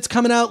movie that's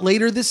coming out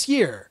later this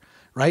year,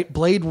 right?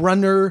 Blade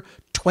Runner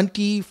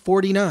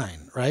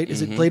 2049, right?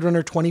 Is it Blade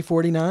Runner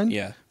 2049?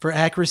 Yeah. For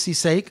accuracy's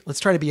sake, let's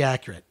try to be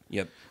accurate.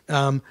 Yep.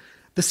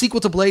 The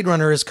sequel to Blade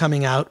Runner is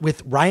coming out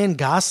with Ryan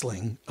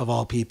Gosling, of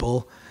all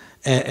people,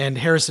 and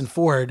Harrison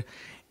Ford,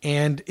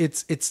 and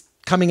it's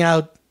coming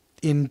out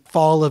in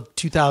fall of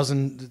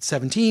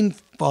 2017,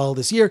 fall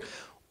this year.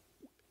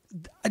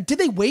 Did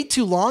they wait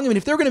too long? I mean,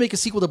 if they were going to make a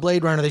sequel to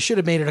Blade Runner, they should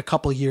have made it a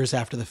couple years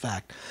after the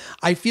fact.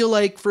 I feel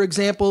like, for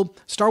example,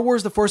 Star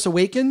Wars The Force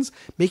Awakens,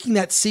 making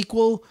that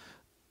sequel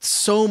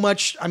so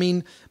much, I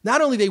mean,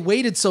 not only they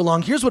waited so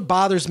long, here's what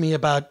bothers me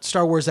about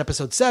Star Wars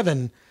Episode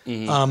 7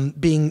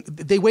 being,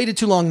 they waited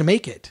too long to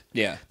make it.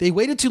 Yeah. They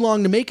waited too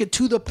long to make it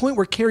to the point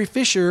where Carrie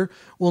Fisher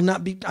will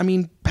not be,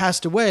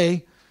 passed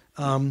away.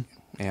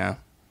 Yeah.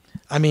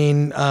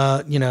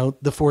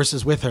 The Force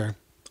is with her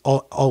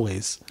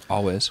always.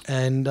 Always.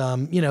 And,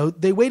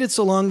 they waited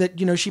so long that,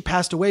 she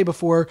passed away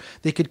before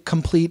they could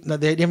complete,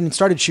 they haven't even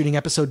started shooting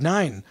Episode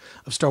 9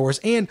 of Star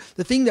Wars. And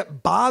the thing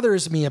that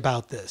bothers me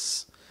about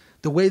this,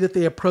 the way that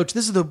they approach,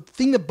 this is the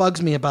thing that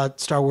bugs me about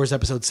Star Wars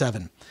Episode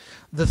 7.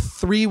 The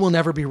 3 will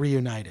never be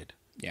reunited.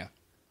 Yeah.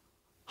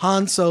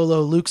 Han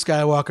Solo, Luke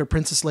Skywalker,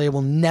 Princess Leia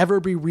will never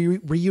be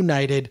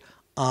reunited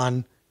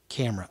on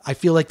camera. I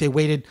feel like they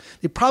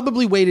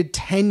probably waited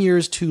 10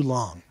 years too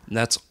long. And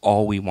that's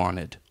all we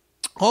wanted.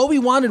 All we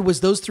wanted was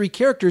those 3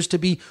 characters to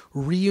be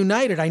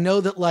reunited. I know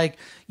that,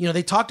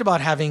 they talked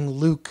about having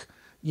Luke,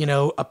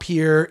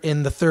 appear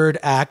in the 3rd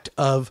act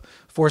of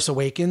Force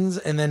Awakens,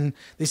 and then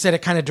they said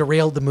it kind of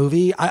derailed the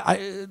movie.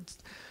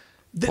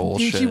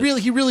 He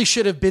really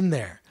should have been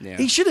there. Yeah.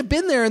 He should have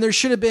been there, and there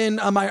should have been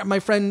my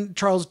friend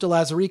Charles de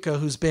Lazarico,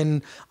 who's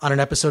been on an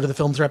episode of the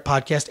Film Threat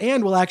podcast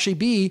and will actually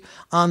be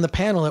on the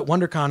panel at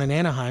WonderCon in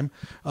Anaheim.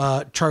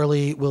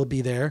 Charlie will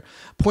be there.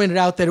 Pointed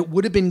out that it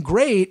would have been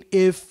great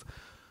if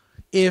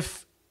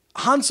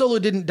Han Solo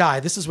didn't die.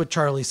 This is what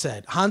Charlie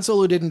said. Han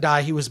Solo didn't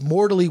die. He was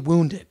mortally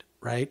wounded,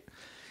 right?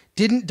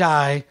 Didn't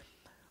die.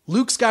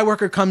 Luke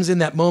Skywalker comes in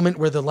that moment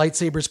where the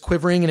lightsaber's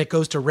quivering and it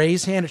goes to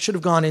Rey's hand. It should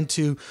have gone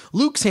into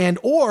Luke's hand,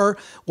 or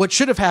what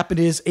should have happened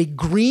is a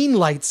green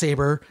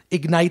lightsaber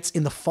ignites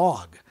in the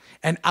fog,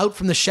 and out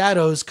from the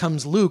shadows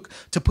comes Luke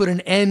to put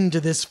an end to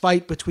this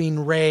fight between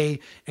Rey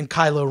and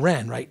Kylo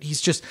Ren, right?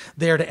 He's just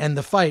there to end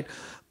the fight.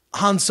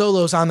 Han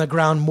Solo's on the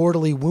ground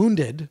mortally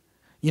wounded,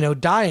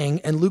 dying,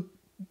 and Luke,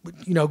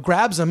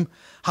 grabs him.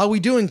 How we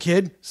doing,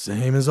 kid?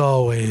 Same as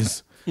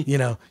always. You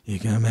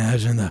can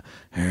imagine the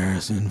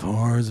Harrison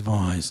Ford's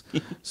voice.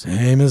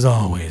 Same as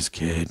always,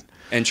 kid.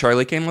 And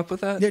Charlie came up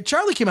with that? Yeah,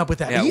 Charlie came up with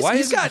that. Yeah, why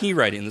isn't he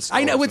writing this?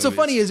 I know, what's so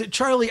funny is that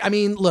Charlie,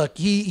 look,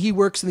 he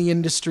works in the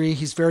industry.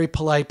 He's very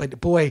polite, but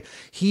boy,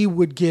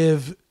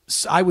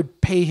 I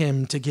would pay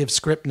him to give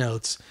script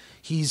notes.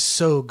 He's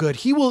so good.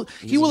 He will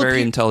a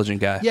very intelligent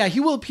guy. Yeah, he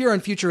will appear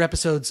on future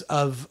episodes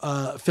of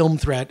Film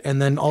Threat,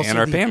 and then also And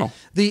our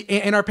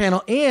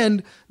panel.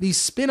 And the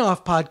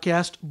spin-off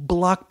podcast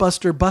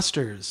Blockbuster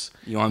Busters.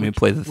 You want me to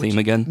play the theme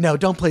again? No,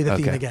 don't play the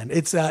theme again.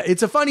 It's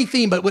a funny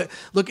theme, but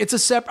look, it's a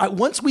separate.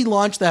 Once we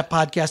launch that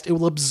podcast, it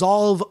will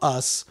absolve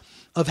us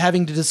of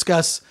having to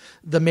discuss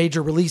the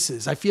major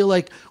releases. I feel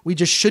like we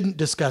just shouldn't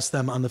discuss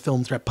them on the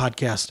Film Threat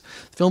podcast.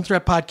 The Film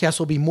Threat podcast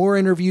will be more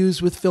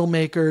interviews with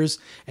filmmakers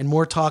and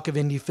more talk of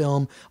indie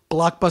film.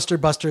 Blockbuster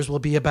Busters will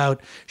be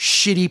about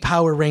shitty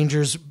Power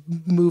Rangers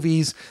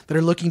movies that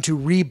are looking to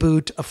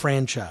reboot a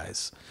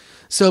franchise.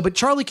 So, but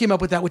Charlie came up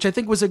with that, which I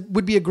think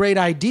would be a great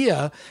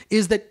idea,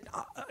 is that,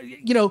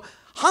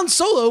 Han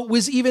Solo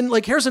was even,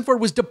 like Harrison Ford,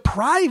 was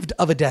deprived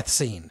of a death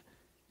scene.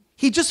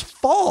 He just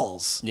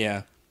falls.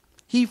 Yeah.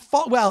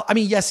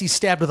 Yes, he's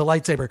stabbed with a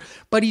lightsaber,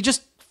 but he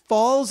just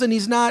falls and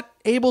he's not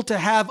able to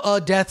have a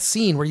death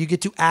scene where you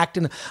get to act.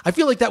 And I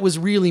feel like that was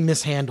really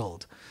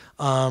mishandled.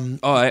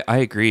 I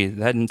agree.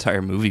 That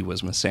entire movie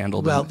was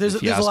mishandled. Well, there's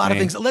a lot of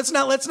things. Let's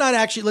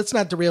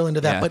not derail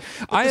into that. Yeah. But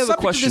I have a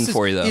question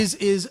for you, though.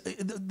 Is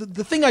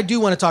the thing I do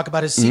want to talk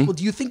about is sequel.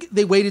 Do you think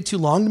they waited too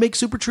long to make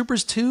Super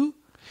Troopers 2?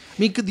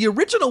 I mean, the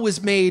original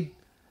was made.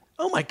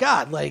 Oh my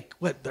God! Like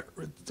what?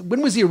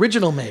 When was the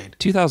original made?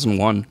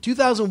 2001.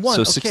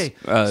 2001. So okay,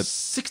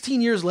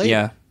 16 years later.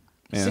 Yeah.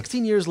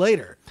 16 years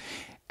later.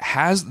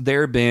 Has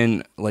there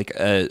been like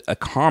a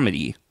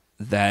comedy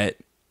that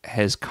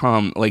has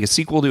come, like a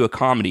sequel to a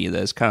comedy that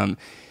has come,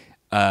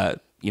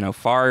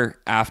 far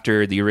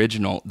after the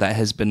original that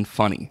has been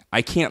funny?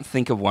 I can't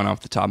think of one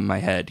off the top of my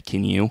head.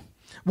 Can you?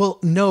 Well,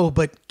 no,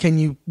 but can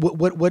you?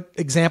 What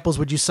examples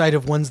would you cite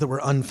of ones that were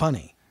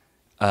unfunny?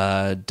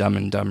 Dumb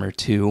and Dumber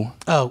 2.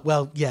 Oh,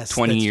 well, yes.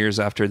 20 years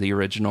after the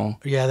original.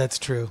 Yeah, that's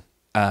true.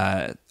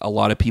 A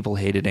lot of people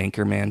hated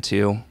Anchorman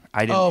 2.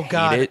 I didn't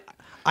hate it.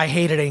 I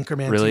hated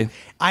Anchorman 2. Really?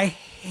 I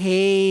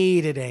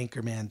hated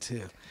Anchorman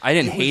 2. I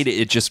didn't hate it.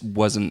 It just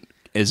wasn't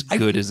as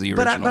good as the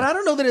original. But I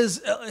don't know that it has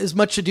as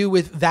much to do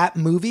with that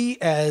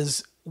movie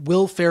as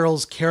Will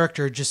Ferrell's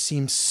character just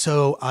seems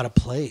so out of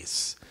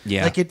place.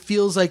 Yeah. Like it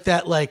feels like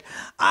that, like,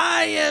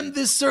 I am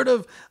this sort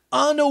of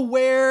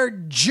unaware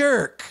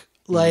jerk.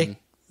 Like,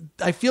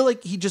 I feel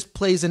like he just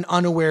plays an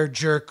unaware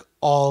jerk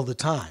all the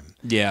time.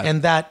 Yeah.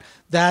 And that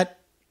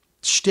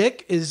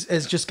shtick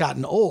has just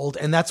gotten old,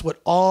 and that's what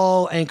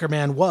all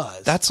Anchorman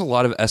was. That's a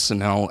lot of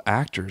SNL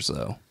actors,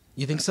 though.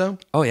 You think so?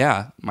 Oh,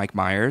 yeah. Mike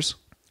Myers.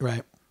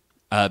 Right.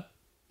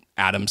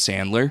 Adam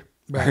Sandler.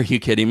 Right. Are you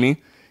kidding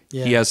me?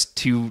 Yeah. He has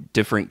two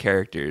different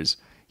characters.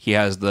 He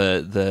has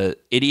the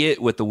idiot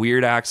with the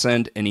weird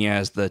accent, and he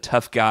has the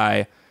tough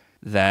guy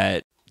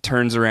that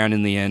turns around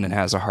in the end and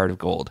has a heart of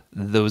gold.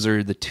 Those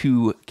are the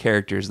two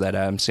characters that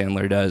Adam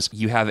Sandler does.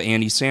 You have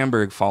Andy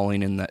Samberg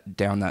falling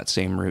down that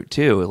same route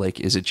too.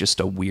 Like, is it just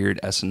a weird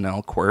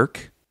SNL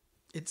quirk?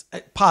 It's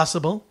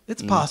possible.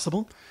 It's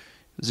possible.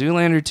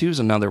 Zoolander 2 is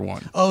another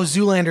one. Oh,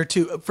 Zoolander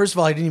 2. First of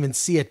all, I didn't even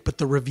see it, but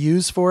the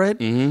reviews for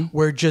it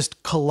were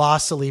just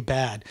colossally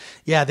bad.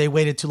 Yeah, they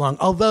waited too long.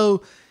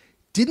 Although,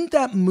 didn't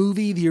that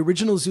movie, the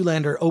original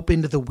Zoolander,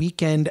 opened the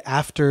weekend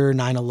after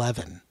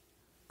 9/11,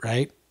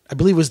 right? I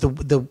believe it was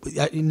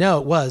no,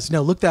 it was.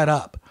 No, look that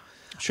up.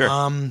 Sure.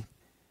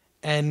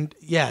 And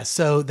yeah,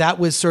 so that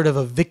was sort of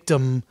a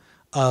victim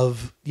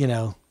of,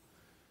 remember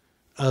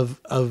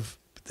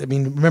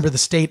the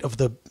state of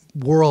the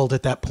world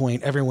at that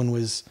point. Everyone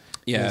was.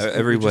 Yeah,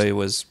 everybody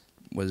was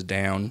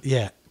down.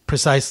 Yeah,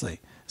 precisely.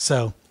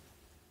 So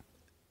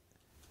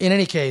in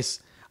any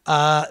case,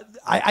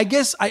 I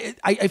guess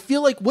I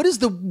feel like, what is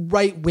the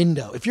right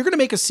window? If you're going to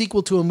make a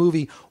sequel to a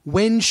movie,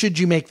 when should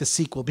you make the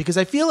sequel? Because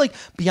I feel like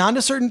beyond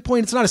a certain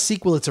point, it's not a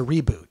sequel, it's a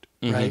reboot,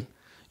 right?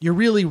 You're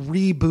really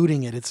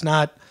rebooting it. It's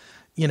not,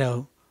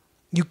 you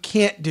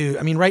can't do,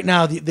 right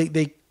now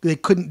they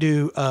couldn't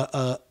do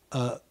a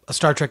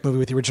Star Trek movie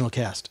with the original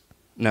cast.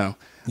 No.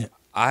 Yeah.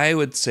 I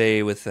would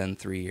say within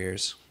 3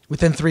 years.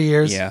 Within 3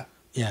 years? Yeah.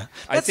 Yeah.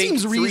 I think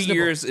 3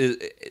 years,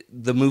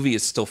 the movie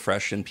is still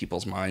fresh in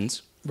people's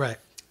minds. Right.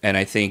 And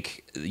I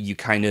think you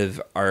kind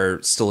of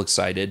are still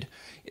excited.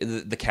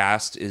 The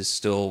cast is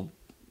still,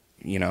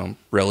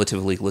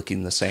 relatively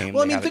looking the same.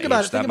 Well, think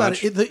about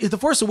it. The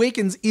Force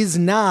Awakens is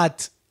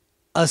not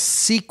a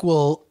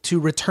sequel to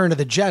Return of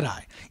the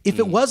Jedi. If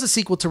it was a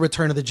sequel to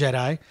Return of the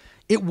Jedi,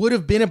 it would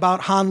have been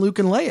about Han, Luke,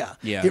 and Leia.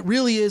 Yeah. It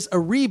really is a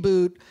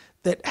reboot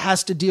that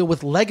has to deal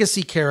with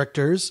legacy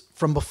characters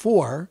from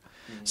before.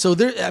 So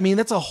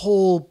that's a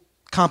whole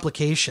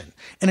complication.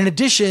 And in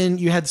addition,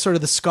 you had sort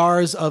of the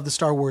scars of the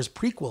Star Wars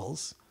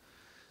prequels.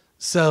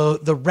 So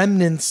the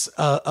remnants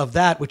of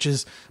that, which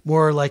is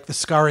more like the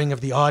scarring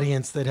of the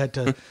audience that had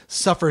to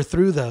suffer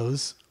through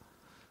those.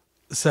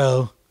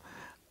 So,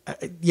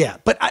 yeah.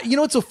 But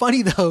what's so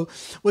funny though?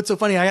 What's so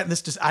funny? I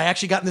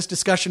actually got in this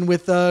discussion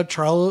with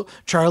Charlie.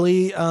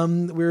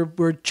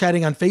 We're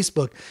chatting on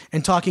Facebook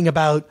and talking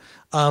about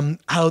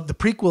how the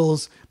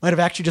prequels might have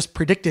actually just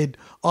predicted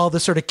all the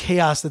sort of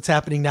chaos that's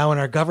happening now in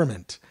our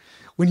government.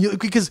 when you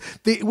because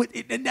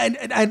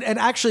and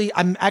actually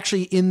I'm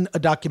actually in a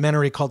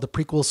documentary called The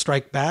Prequels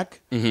Strike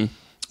Back,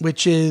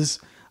 which is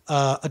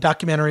a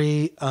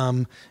documentary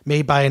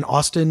made by an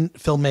Austin-based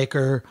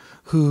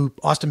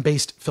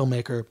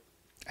filmmaker.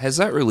 Has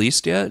that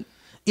released yet?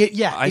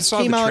 I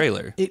saw the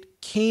trailer. It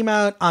came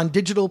out on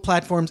digital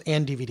platforms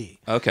and DVD.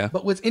 Okay.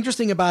 But what's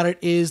interesting about it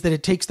is that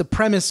it takes the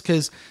premise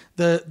because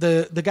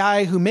the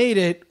guy who made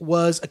it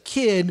was a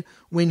kid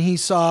when he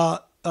saw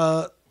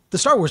the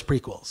Star Wars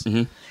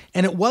prequels.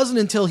 And it wasn't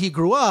until he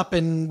grew up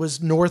and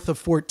was north of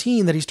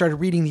 14 that he started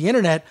reading the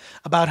internet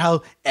about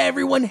how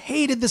everyone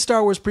hated the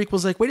Star Wars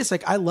prequels. Like, wait a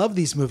sec, I love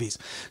these movies.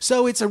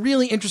 So it's a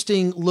really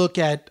interesting look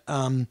at,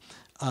 in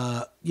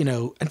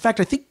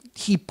fact, I think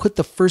he put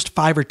the first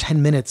 5 or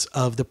 10 minutes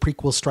of the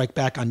prequel Strike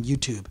Back on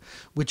YouTube,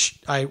 which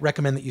I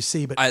recommend that you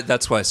see. But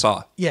that's what I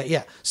saw.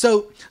 Yeah.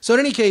 So in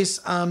any case,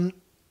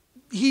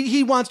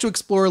 he wants to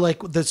explore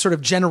like the sort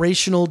of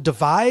generational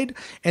divide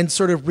and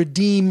sort of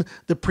redeem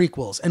the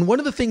prequels. And one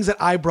of the things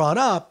that I brought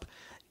up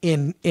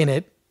in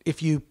it,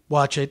 if you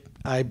watch it,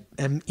 I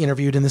am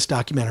interviewed in this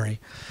documentary.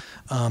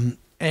 And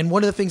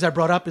one of the things I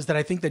brought up is that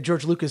I think that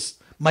George Lucas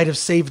might have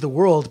saved the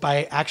world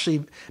by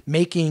actually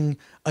making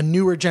a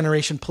newer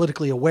generation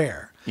politically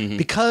aware,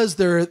 because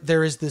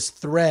there is this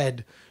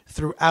thread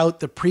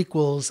throughout the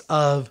prequels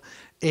of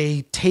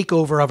a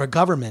takeover of a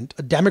government,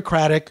 a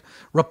democratic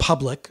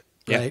republic,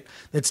 right?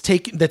 That's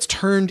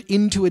turned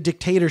into a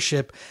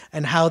dictatorship,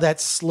 and how that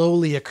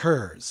slowly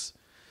occurs.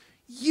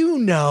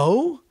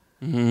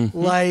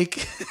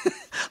 Like,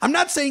 I'm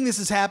not saying this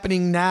is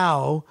happening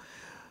now.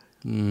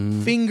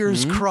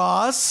 Fingers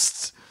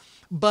crossed.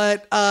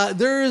 But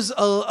there's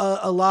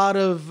a lot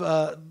of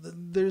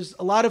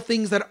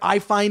things that I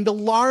find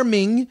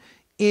alarming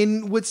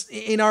in what's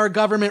in our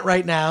government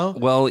right now.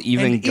 Well,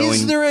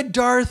 is there a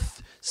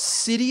Darth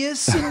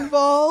Sidious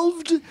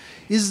involved?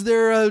 Is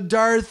there a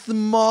Darth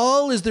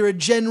Maul? Is there a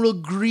General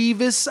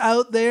Grievous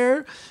out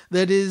there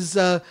that is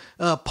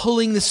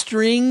pulling the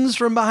strings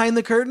from behind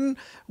the curtain?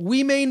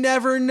 We may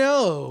never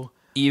know.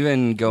 We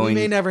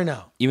may never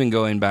know. Even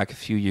going back a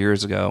few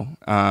years ago,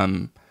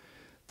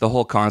 the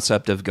whole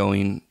concept of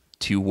going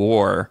to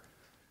war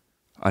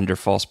under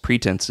false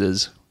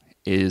pretenses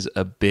is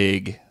a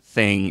big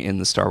thing in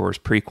the Star Wars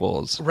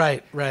prequels.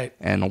 Right.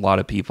 And a lot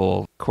of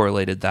people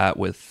correlated that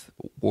with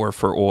war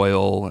for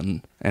oil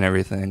and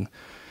everything.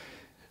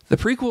 The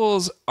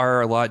prequels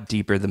are a lot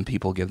deeper than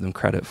people give them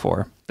credit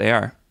for. They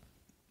are.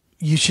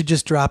 You should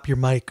just drop your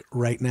mic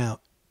right now.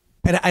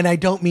 And I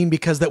don't mean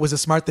because that was a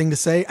smart thing to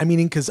say. I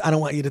mean because I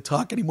don't want you to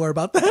talk anymore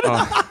about that.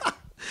 Oh.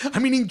 I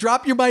mean,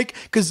 drop your mic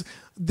because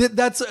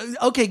that's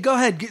okay. Go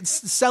ahead,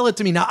 sell it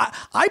to me. Now,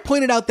 I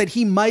pointed out that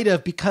he might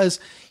have, because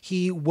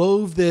he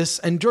wove this,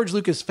 and George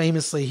Lucas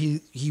famously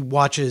he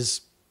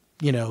watches,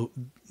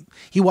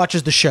 he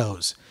watches the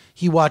shows,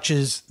 he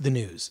watches the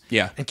news,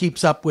 and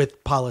keeps up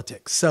with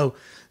politics. So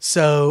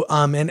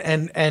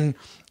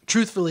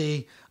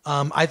truthfully,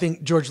 I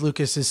think George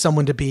Lucas is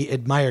someone to be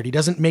admired. He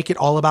doesn't make it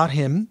all about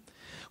him.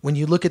 When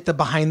you look at the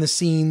behind the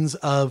scenes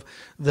of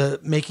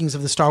the makings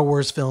of the Star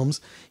Wars films,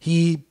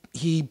 he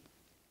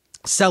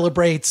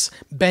celebrates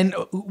Ben.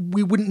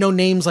 We wouldn't know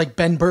names like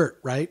Ben Burt,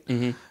 right?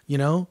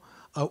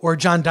 Or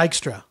John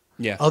Dykstra.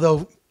 Yeah.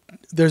 Although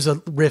there's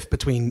a rift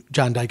between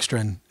John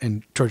Dykstra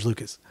and George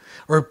Lucas,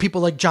 or people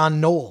like John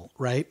Knoll,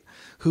 right,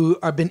 who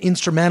have been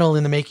instrumental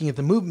in the making of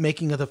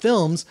the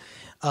films,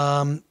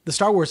 the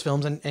Star Wars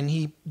films, and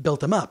he built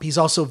them up. He's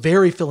also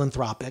very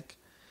philanthropic.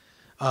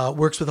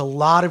 Works with a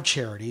lot of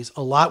charities,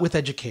 a lot with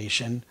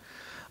education.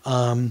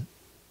 Setting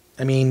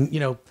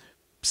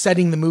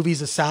the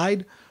movies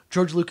aside,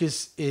 George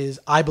Lucas is,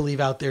 I believe,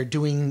 out there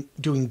doing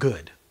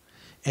good,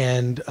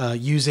 and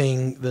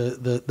using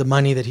the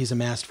money that he's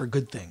amassed for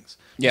good things.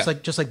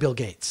 Just like Bill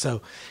Gates.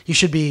 So he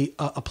should be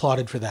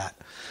applauded for that.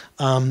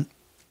 And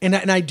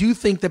I do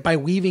think that by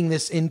weaving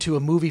this into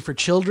a movie for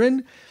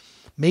children,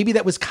 maybe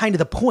that was kind of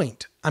the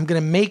point. I'm going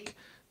to make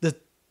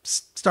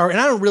and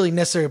I don't really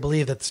necessarily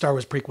believe that the Star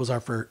Wars prequels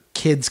are for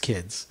kids.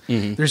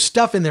 There's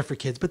stuff in there for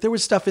kids, but there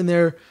was stuff in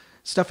the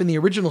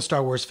original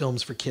Star Wars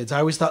films for kids. I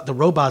always thought the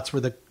robots were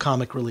the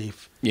comic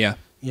relief. Yeah.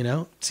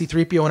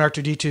 C-3PO and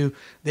R2-D2,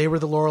 they were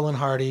the Laurel and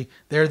Hardy.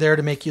 They're there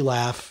to make you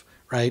laugh,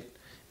 right?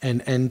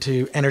 And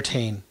to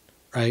entertain,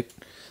 right?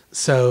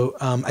 So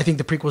I think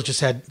the prequels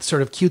just had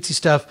sort of cutesy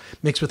stuff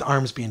mixed with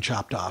arms being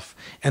chopped off,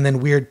 and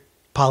then weird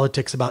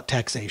politics about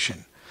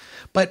taxation.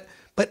 But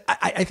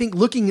I think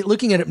looking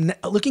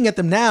at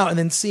them now and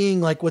then seeing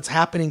like what's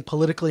happening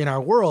politically in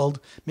our world,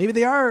 maybe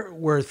they are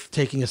worth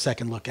taking a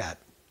second look at.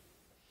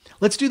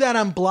 Let's do that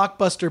on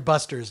Blockbuster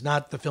Busters,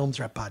 not the Films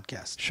Rep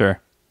podcast.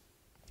 Sure.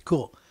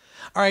 Cool.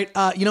 All right.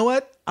 You know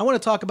what? I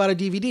want to talk about a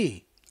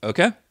DVD.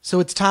 Okay. So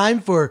it's time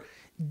for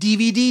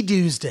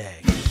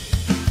DVDuesday.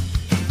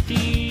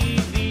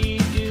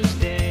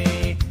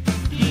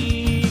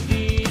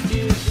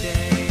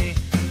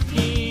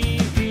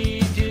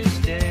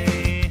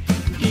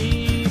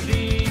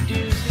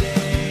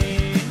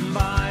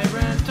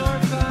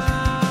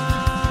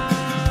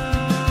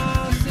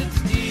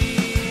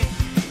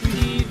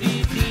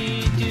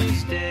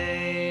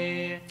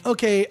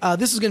 okay,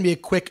 this is going to be a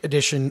quick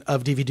edition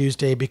of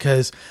DVDuesday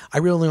because I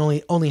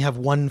really only have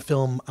one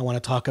film I want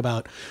to talk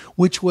about,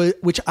 which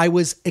I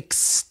was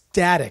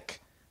ecstatic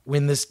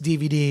when this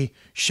DVD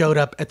showed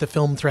up at the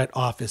Film Threat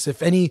office.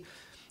 If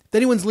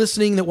anyone's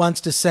listening that wants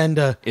to send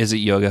Is it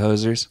Yoga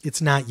Hosers?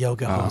 It's not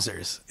Yoga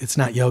Hosers. It's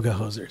not Yoga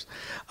Hosers.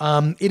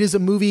 It is a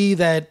movie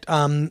that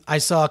I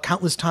saw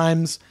countless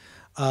times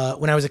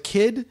when I was a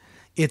kid.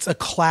 It's a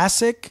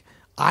classic,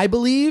 I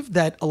believe,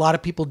 that a lot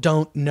of people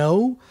don't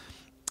know.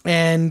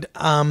 And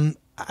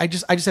I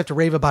just have to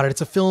rave about it.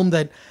 It's a film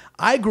that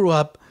I grew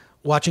up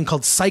watching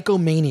called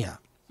Psychomania.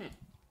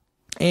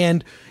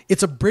 And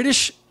it's a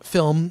British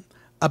film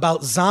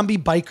about zombie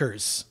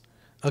bikers.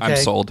 Okay. I'm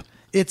sold.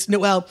 It's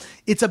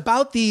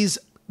about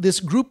this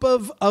group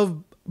of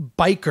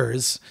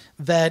bikers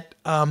that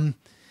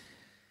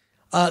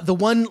the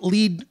one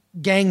lead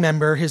gang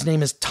member, his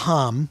name is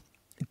Tom,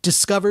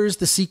 discovers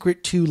the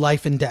secret to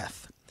life and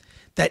death.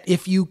 That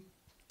if you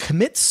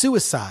commit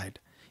suicide,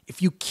 if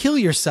you kill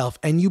yourself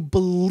and you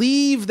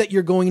believe that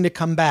you're going to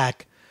come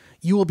back,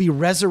 you will be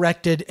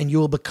resurrected and you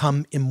will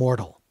become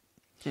immortal.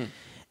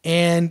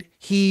 And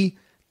he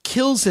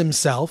kills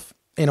himself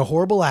in a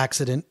horrible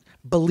accident,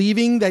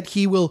 believing that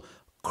he will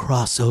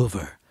cross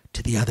over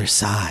to the other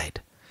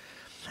side.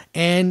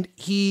 And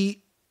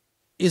he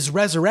is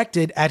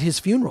resurrected at his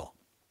funeral.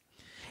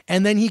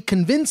 And then he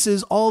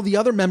convinces all the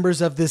other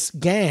members of this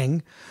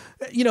gang,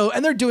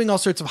 and they're doing all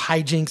sorts of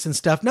hijinks and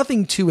stuff,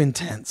 nothing too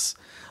intense.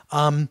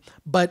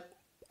 But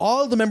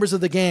all the members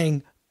of the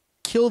gang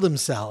kill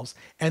themselves,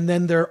 and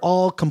then they're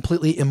all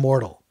completely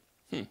immortal.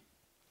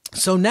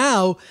 So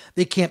now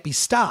they can't be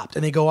stopped,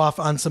 and they go off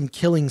on some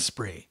killing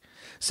spree.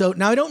 So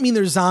now I don't mean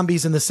they're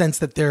zombies in the sense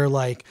that they're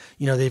like,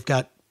 they've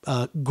got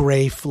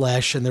gray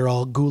flesh and they're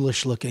all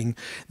ghoulish looking.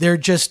 They're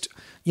just,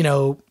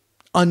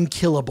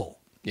 unkillable.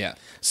 Yeah.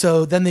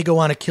 So then they go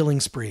on a killing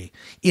spree.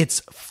 It's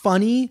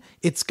funny.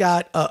 It's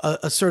got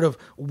a sort of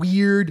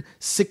weird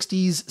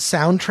 60s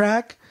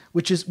soundtrack,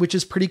 which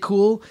is pretty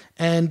cool.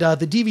 And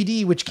the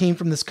DVD, which came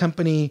from this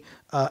company,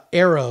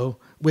 Arrow,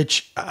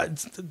 which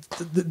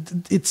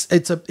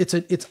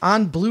it's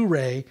on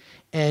Blu-ray,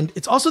 and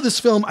it's also this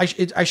film. I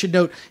should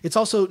note it's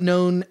also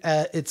known.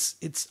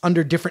 It's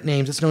under different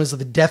names. It's known as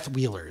the Death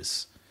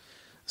Wheelers.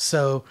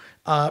 So,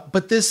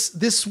 but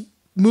this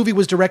movie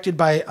was directed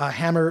by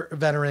Hammer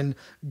veteran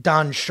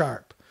Don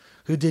Sharp,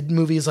 who did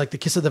movies like The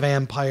Kiss of the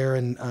Vampire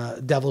and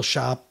Devil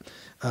Shop.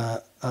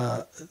 The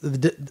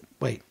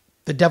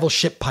Devil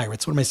Ship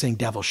Pirates. What am I saying?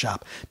 Devil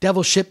Shop.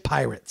 Devil Ship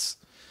Pirates.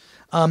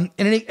 And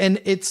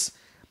it's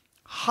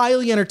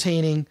highly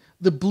entertaining.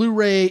 The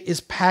Blu-ray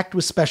is packed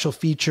with special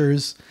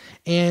features,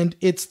 and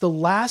it's the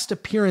last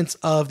appearance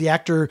of the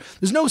actor.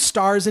 There's no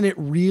stars in it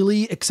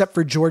really, except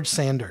for George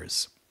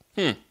Sanders.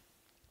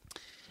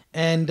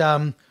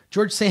 And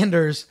George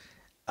Sanders,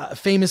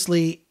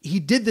 famously, he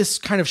did this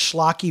kind of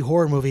schlocky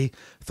horror movie,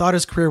 thought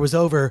his career was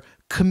over,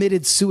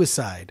 committed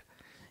suicide.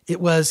 It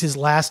was his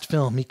last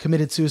film. He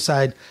committed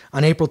suicide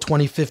on April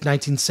 25th,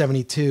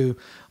 1972,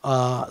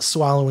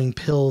 swallowing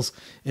pills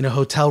in a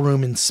hotel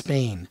room in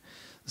Spain.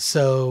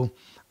 So,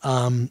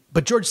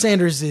 but George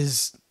Sanders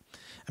he's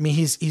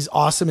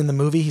awesome in the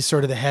movie. He's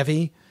sort of the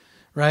heavy,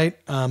 right?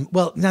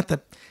 Well, not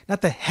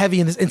the heavy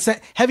in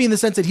the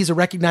sense that he's a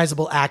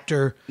recognizable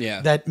actor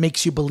that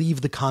makes you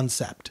believe the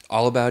concept.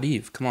 All About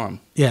Eve. Come on.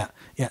 Yeah.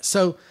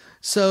 So,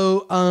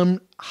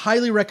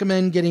 highly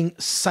recommend getting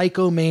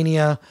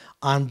Psychomania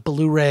on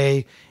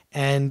Blu-ray.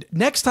 And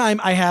next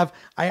time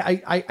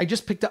I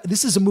just picked up,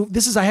 this is a movie.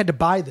 I had to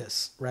buy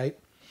this, right?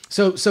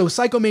 So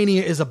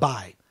Psychomania is a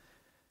buy.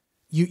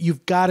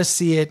 You've got to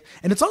see it.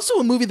 And it's also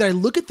a movie that I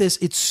look at this,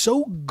 it's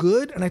so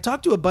good. And I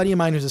talked to a buddy of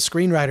mine who's a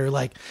screenwriter,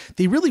 like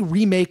they really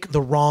remake the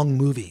wrong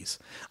movies.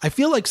 I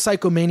feel like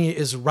Psychomania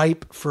is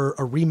ripe for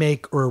a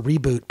remake or a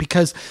reboot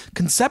because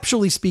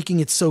conceptually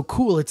speaking, it's so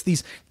cool. It's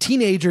these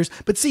teenagers,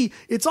 but see,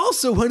 it's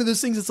also one of those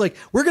things. It's like,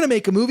 we're going to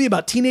make a movie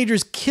about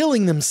teenagers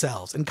killing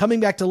themselves and coming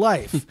back to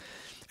life.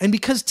 And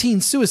because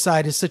teen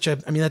suicide is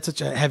that's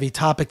such a heavy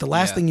topic, the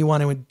last thing you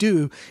want to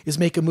do is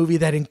make a movie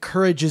that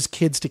encourages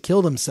kids to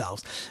kill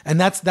themselves. And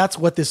that's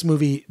what this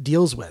movie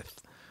deals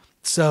with.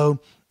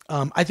 So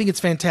I think it's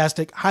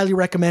fantastic. Highly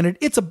recommended.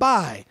 It's a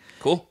buy.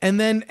 Cool.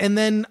 And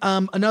then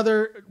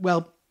another,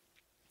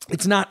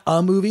 it's not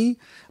a movie,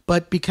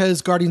 but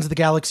because Guardians of the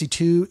Galaxy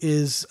 2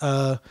 is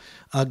going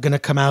to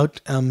come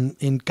out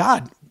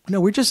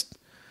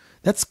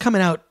that's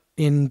coming out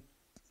in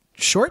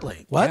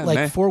shortly.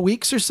 What? 4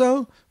 weeks or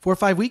so? 4 or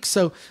 5 weeks.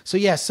 So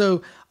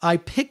I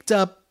picked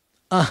up,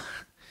 this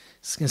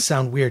is going to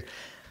sound weird.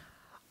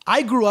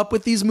 I grew up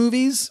with these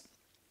movies.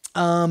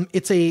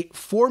 It's a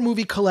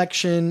 4-movie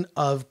collection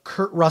of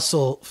Kurt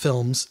Russell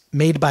films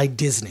made by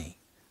Disney.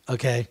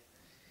 Okay.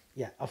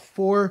 Yeah. A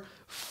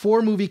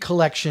 4-movie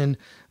collection.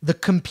 The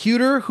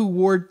computer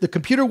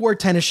wore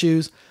tennis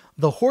shoes,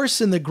 the horse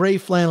in the gray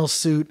flannel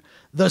suit,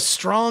 the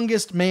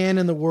strongest man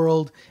in the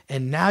world,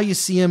 and now you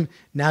see him,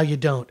 now you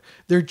don't.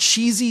 They're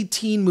cheesy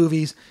teen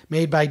movies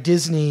made by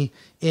Disney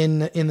in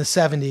the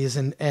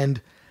 70s,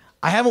 and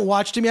I haven't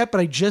watched them yet, but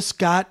I just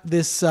got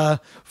this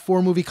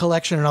 4-movie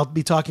collection, and I'll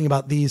be talking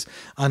about these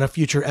on a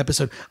future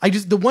episode.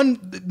 The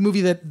one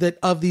movie that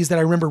of these that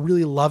I remember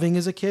really loving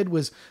as a kid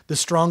was The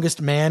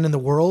Strongest Man in the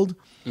World,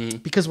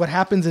 because what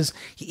happens is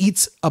he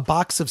eats a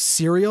box of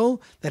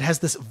cereal that has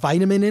this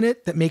vitamin in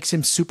it that makes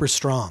him super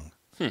strong.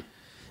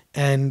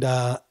 And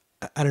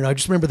I don't know. I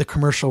just remember the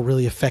commercial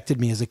really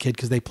affected me as a kid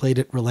because they played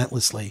it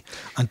relentlessly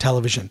on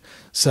television.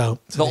 So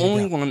the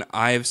only one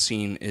I've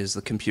seen is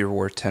the Computer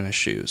Wore Tennis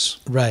Shoes.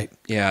 Right.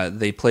 Yeah,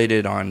 they played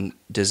it on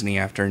Disney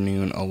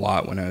Afternoon a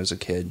lot when I was a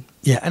kid.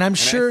 Yeah, and I'm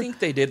sure I think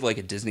they did like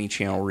a Disney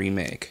Channel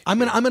remake. I'm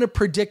gonna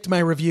predict my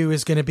review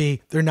is gonna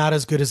be they're not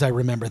as good as I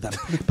remember them.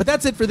 But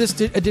that's it for this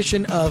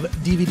edition of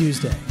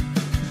DVDuesday.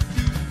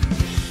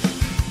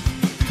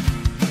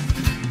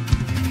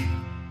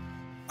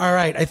 All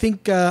right, I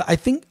think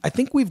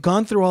we've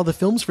gone through all the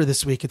films for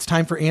this week. It's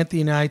time for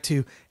Anthony and I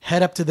to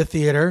head up to the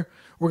theater.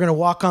 We're going to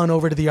walk on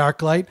over to the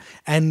ArcLight,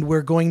 and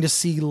we're going to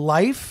see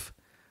Life.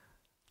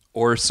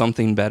 Or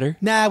something better?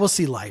 Nah, we'll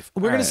see Life.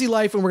 We're going to see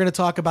Life, and we're going to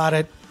talk about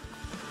it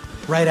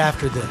right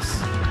after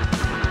this.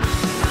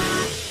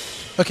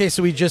 Okay,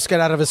 so we just got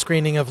out of a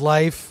screening of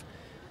Life.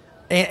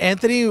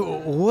 Anthony,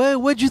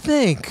 what'd you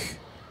think?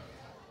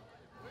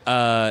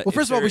 Well,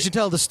 first of all, we should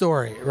tell the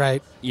story,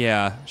 right?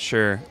 Yeah,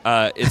 sure.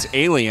 It's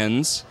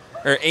Aliens,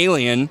 or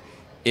Alien,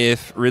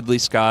 if Ridley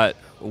Scott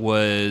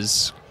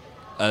was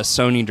a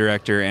Sony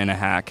director and a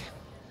hack.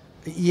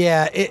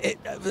 Yeah,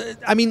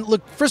 I mean,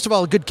 look, first of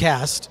all, a good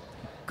cast.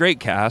 Great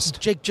cast.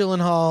 Jake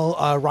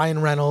Gyllenhaal,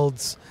 Ryan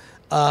Reynolds,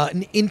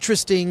 an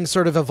interesting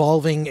sort of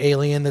evolving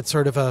alien that's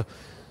sort of a...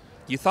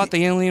 You thought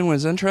the alien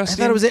was interesting?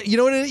 I thought it was... You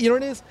know what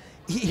it is?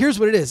 Here's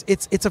what it is.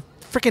 It's a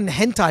freaking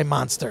hentai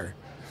monster.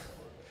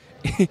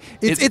 I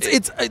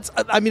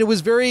mean, it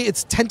was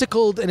it's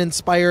tentacled and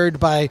inspired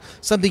by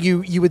something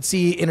you would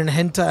see in an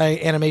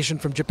hentai animation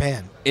from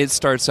Japan. It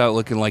starts out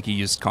looking like a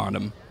used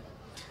condom.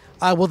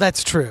 Well,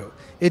 that's true.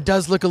 It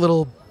does look a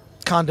little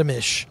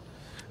condom-ish.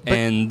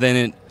 And then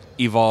it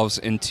evolves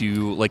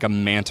into like a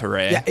manta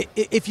ray. Yeah,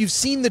 if you've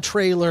seen the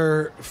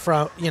trailer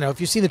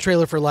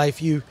for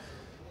Life, you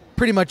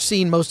pretty much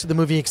seen most of the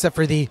movie except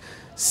for the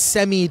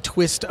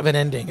semi-twist of an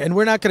ending. And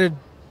we're not going to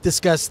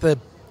discuss the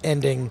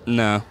ending.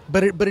 No.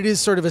 But it is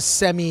sort of a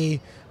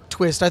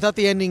semi-twist. I thought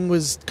the ending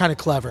was kind of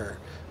clever.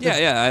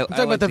 Yeah. I'm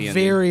talking about the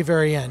very,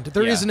 very end.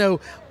 There is no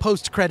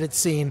post-credits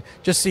scene,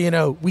 just so you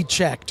know, we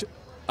checked.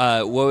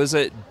 What was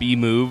it? Be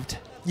moved?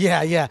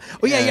 Yeah.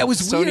 Oh, yeah, it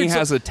was Sony weird. Sony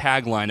has a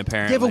tagline,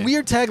 apparently. They have a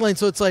weird tagline,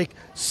 so it's like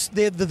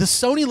the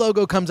Sony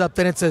logo comes up,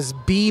 then it says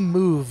 "Be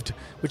moved,"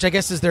 which I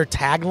guess is their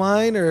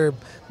tagline or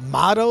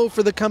motto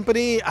for the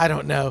company. I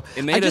don't know.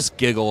 It made us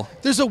giggle.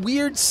 There's a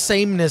weird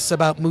sameness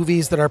about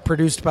movies that are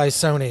produced by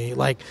Sony,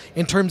 like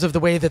in terms of the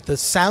way that the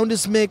sound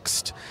is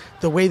mixed,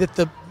 the way that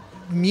the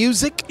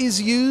music is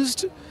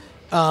used.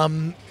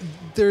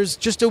 There's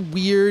just a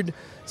weird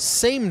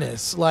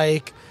sameness,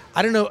 like...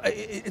 I don't know.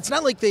 It's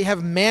not like they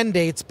have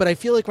mandates, but I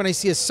feel like when I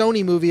see a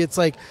Sony movie, it's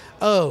like,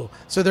 oh,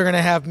 so they're going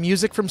to have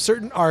music from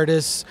certain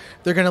artists.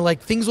 They're going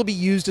to things will be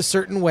used a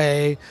certain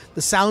way.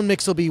 The sound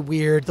mix will be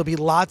weird. There'll be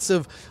lots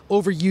of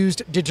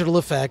overused digital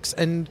effects.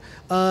 And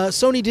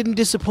Sony didn't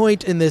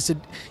disappoint in this.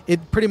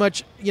 It pretty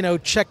much,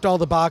 checked all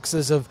the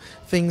boxes of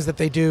things that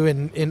they do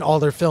in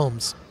all their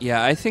films.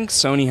 Yeah, I think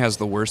Sony has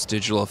the worst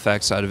digital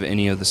effects out of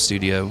any of the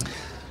studio.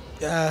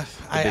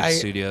 Big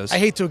studios. I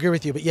hate to agree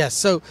with you, but yes.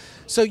 So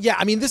yeah.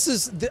 I mean, this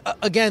is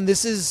Alien.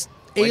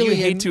 Why do you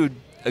hate to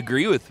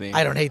agree with me?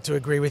 I don't hate to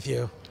agree with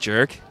you,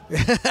 jerk.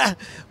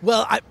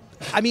 Well,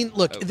 I mean,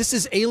 look, this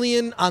is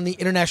Alien on the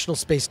International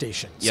Space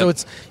Station. Yep. So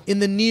it's in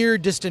the near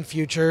distant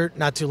future,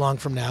 not too long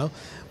from now,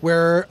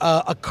 where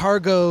a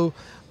cargo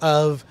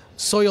of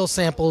soil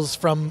samples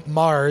from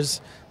Mars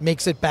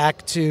makes it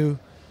back to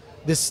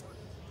this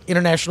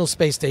International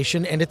Space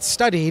Station, and it's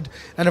studied,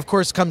 and of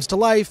course comes to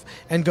life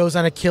and goes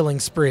on a killing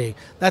spree.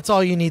 That's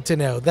all you need to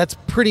know. That's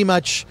pretty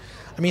much,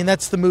 I mean,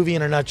 that's the movie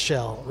in a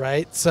nutshell,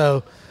 right?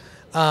 So,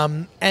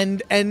 and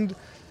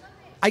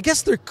I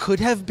guess there could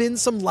have been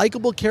some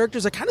likable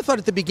characters. I kind of thought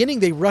at the beginning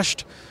they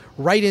rushed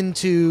right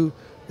into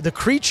the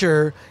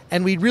creature,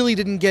 and we really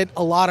didn't get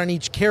a lot on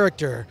each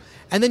character.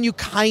 And then you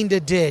kind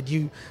of did.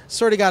 You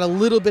sort of got a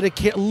little bit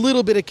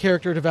of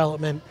character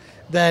development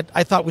that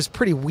I thought was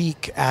pretty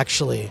weak,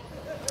 actually.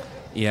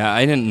 Yeah,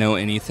 I didn't know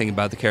anything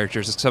about the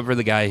characters except for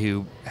the guy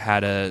who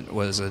had a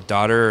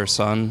daughter or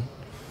son.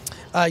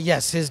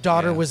 Yes, his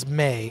daughter was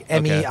May,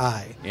 M-E-I.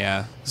 Okay.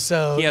 Yeah.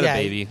 So he had a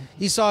baby.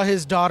 He saw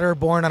his daughter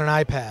born on an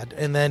iPad,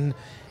 and then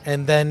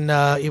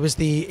it was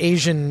the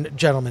Asian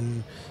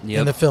gentleman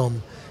in the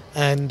film,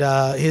 and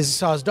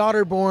saw his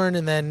daughter born,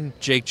 and then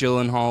Jake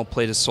Gyllenhaal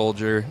played a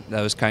soldier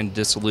that was kind of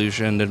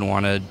disillusioned and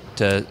wanted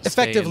to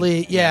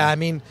effectively. Stay in, I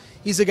mean.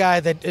 He's a guy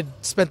that had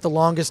spent the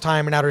longest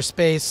time in outer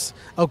space.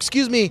 Oh,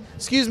 excuse me,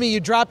 you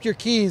dropped your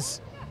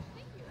keys.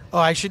 Oh,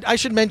 I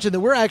should mention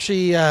that we're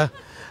actually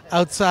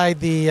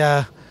outside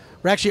the.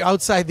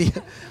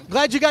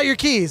 Glad you got your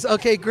keys.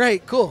 Okay,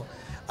 great, cool.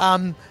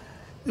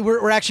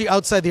 we're actually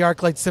outside the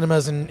ArcLight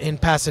Cinemas in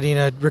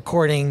Pasadena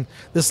recording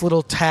this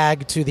little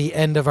tag to the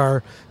end of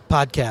our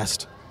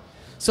podcast.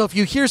 So if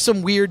you hear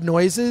some weird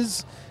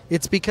noises,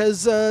 it's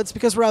because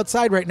we're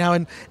outside right now,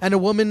 and a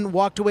woman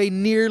walked away,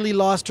 nearly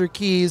lost her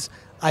keys.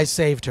 I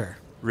saved her.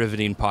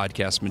 Riveting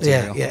podcast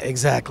material. Yeah,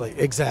 exactly.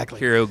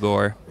 Hero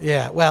Gore.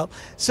 Yeah, well,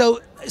 so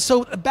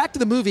back to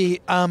the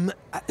movie.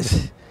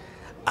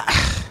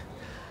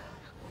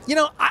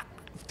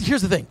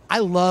 Here's the thing. I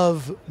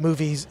love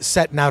movies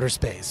set in outer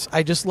space.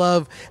 I just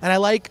love, and I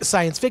like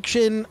science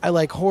fiction. I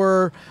like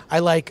horror. I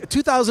like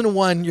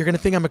 2001. You're going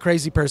to think I'm a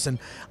crazy person.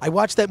 I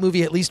watch that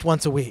movie at least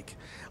once a week,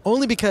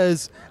 only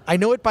because I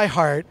know it by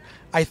heart.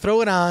 I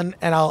throw it on,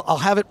 and I'll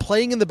have it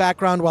playing in the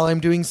background while I'm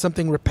doing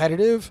something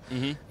repetitive,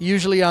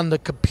 usually on the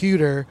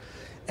computer,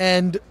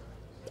 and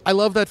I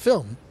love that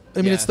film.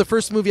 I mean, it's the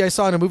first movie I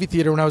saw in a movie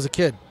theater when I was a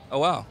kid. Oh,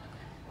 wow.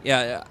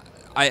 Yeah,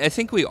 I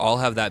think we all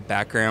have that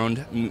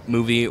background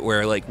movie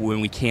where, like,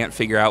 when we can't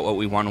figure out what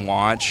we want to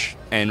watch,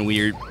 and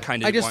we're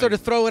kind of... I just sort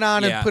of throw it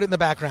on and put it in the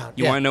background.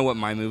 You want to know what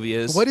my movie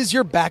is? What is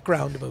your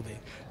background movie?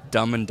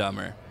 Dumb and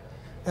Dumber.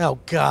 Oh,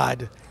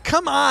 God.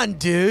 Come on,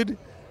 dude.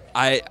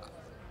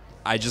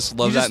 I just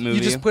love that movie.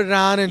 You just put it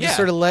on and just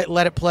sort of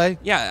let it play?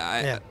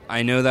 Yeah,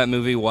 I know that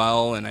movie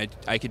well, and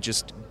I could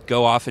just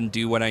go off and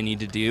do what I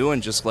need to do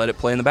and just let it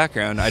play in the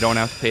background. I don't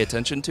have to pay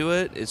attention to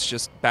it. It's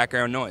just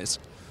background noise.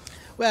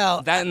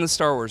 Well, that and the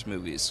Star Wars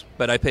movies,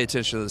 but I pay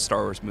attention to the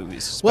Star Wars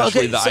movies,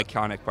 especially the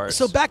iconic parts.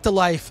 So back to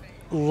Life,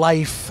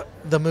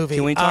 the movie.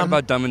 Can we talk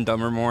about Dumb and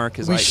Dumber more?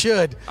 Because we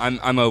should.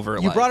 I'm over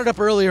it. You brought it up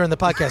earlier in the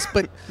podcast,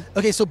 but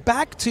okay. So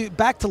back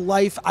to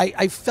Life.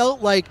 I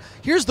felt like,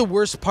 here's the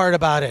worst part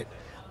about it.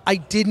 I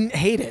didn't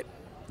hate it.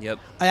 Yep.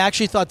 I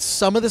actually thought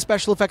some of the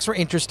special effects were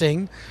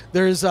interesting.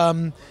 There's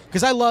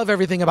because I love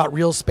everything about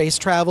real space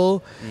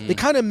travel. They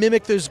kind of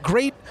mimic. There's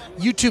great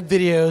YouTube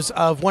videos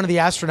of one of the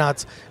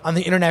astronauts on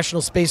the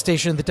International Space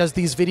Station that does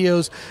these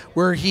videos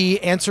where he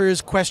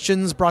answers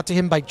questions brought to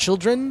him by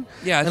children.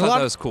 Yeah, I thought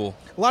that was cool.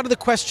 A lot of the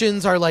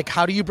questions are like,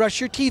 how do you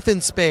brush your teeth in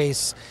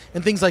space?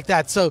 And things like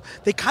that. So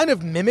they kind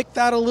of mimic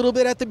that a little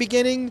bit at the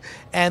beginning.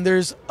 And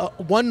there's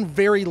one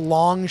very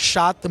long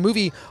shot. The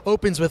movie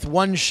opens with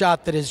one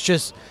shot that is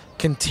just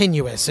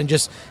continuous and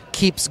just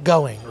keeps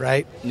going,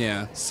 right?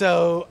 Yeah.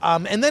 So,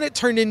 and then it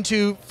turned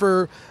into,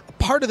 for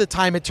part of the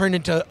time, it turned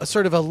into a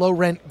sort of a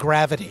low-rent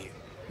Gravity.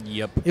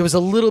 Yep. It was a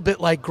little bit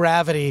like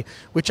Gravity,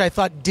 which I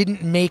thought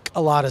didn't make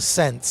a lot of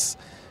sense.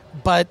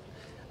 But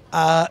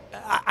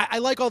I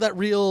like all that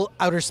real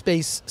outer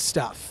space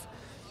stuff.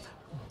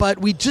 But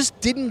we just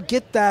didn't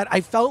get that.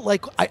 I felt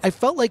like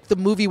the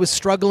movie was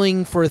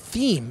struggling for a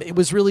theme. It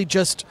was really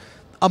just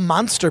a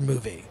monster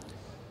movie.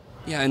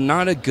 Yeah, and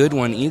not a good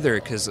one either,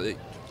 because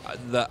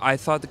I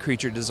thought the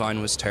creature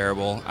design was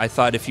terrible. I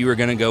thought if you were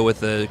going to go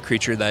with a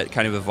creature that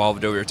kind of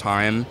evolved over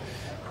time,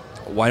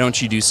 why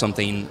don't you do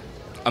something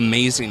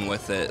amazing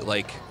with it?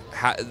 Like,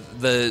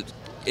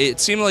 it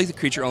seemed like the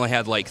creature only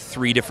had like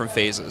 3 different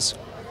phases.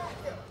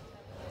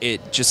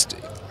 It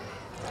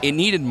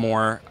needed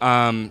more.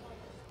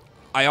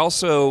 I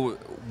also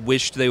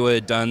wished they would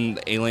have done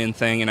the Alien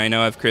thing, and I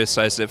know I've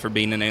criticized it for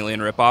being an Alien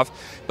ripoff,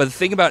 but the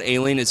thing about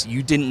Alien is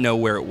you didn't know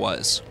where it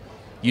was.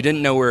 You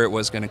didn't know where it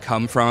was going to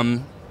come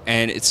from,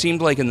 and it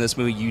seemed like in this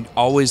movie you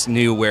always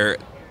knew where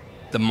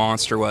the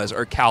monster was,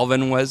 or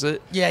Calvin, was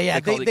it? Yeah.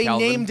 They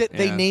named it. Yeah.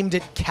 They named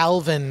it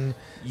Calvin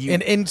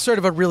in sort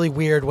of a really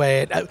weird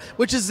way,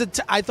 which is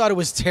I thought it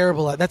was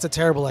terrible. That's a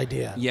terrible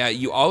idea. Yeah,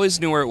 you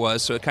always knew where it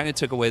was, so it kind of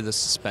took away the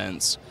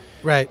suspense.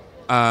 Right.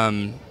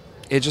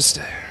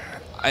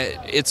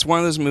 It's one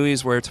of those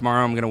movies where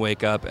tomorrow I'm going to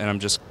wake up and I'm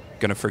just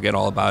going to forget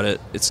all about it.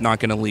 It's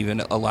not going to leave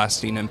a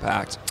lasting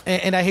impact.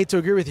 And I hate to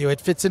agree with you. It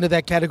fits into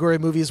that category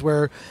of movies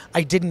where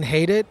I didn't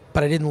hate it,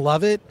 but I didn't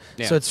love it.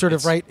 Yeah, so it's sort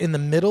of right in the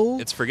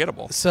middle. It's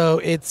forgettable. So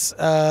it's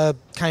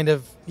kind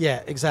of,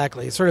 yeah,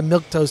 exactly. It's sort of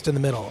milquetoast in the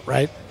middle,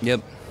 right?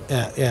 Yep.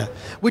 Yeah.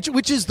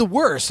 Which is the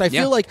worst. I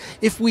feel like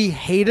if we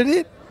hated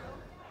it,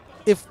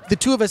 if the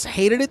two of us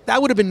hated it,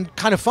 that would have been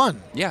kind of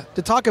fun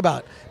to talk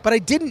about. But I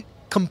didn't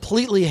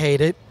completely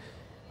hate it.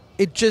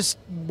 It just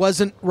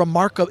wasn't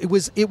remarkable. It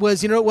was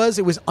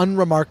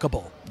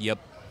unremarkable. Yep.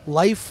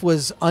 Life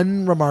was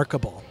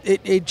unremarkable.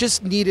 It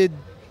just needed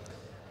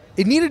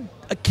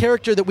a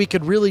character that we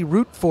could really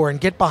root for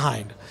and get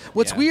behind.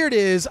 What's weird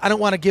is, I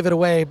don't want to give it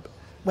away.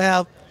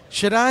 Well,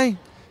 should I?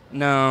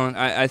 No,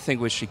 I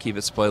think we should keep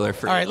it spoiler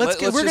free. All right,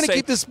 we're going to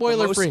keep this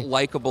spoiler free. The most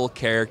likable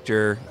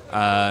character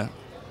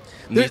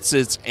meets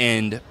its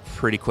end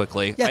pretty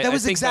quickly. Yeah, that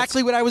was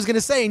exactly what I was going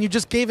to say, and you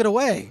just gave it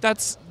away.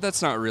 That's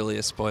not really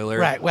a spoiler,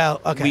 right?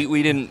 Well, okay.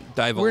 We didn't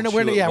divulge.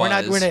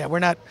 We're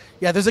not.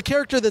 Yeah, there's a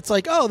character that's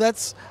like, oh,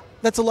 that's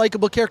a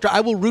likable character.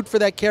 I will root for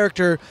that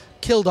character.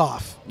 Killed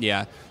off.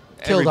 Yeah,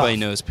 everybody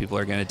knows people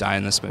are going to die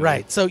in this movie.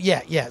 Right. So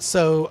yeah.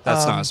 So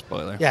that's not a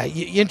spoiler. Yeah,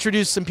 you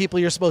introduce some people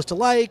you're supposed to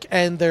like,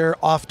 and they're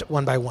off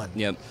one by one.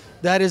 Yep.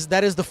 That is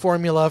the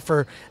formula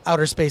for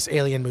outer space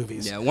alien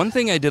movies. Yeah. One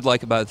thing I did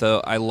like about it,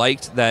 though, I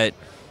liked that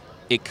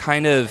it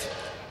kind of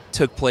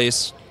took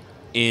place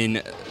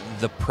in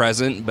the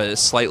present, but a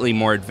slightly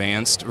more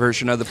advanced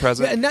version of the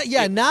present.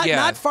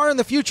 Not far in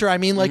the future. I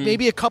mean, like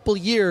maybe a couple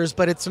years,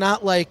 but it's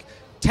not like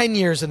 10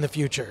 years in the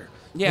future.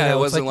 Yeah, You know, it it's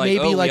wasn't like,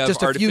 maybe oh, like we have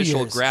just a few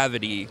artificial years.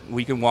 gravity.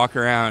 We can walk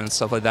around and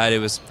stuff like that. It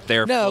was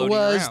there. No, it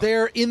was around.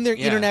 they're in their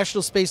Yeah.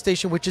 International Space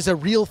Station, which is a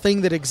real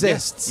thing that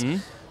exists.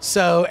 Mhm.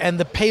 So, and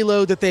the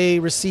payload that they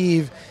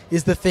receive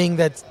is the thing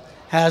that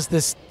has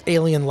this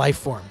alien life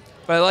form.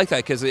 But I like that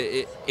because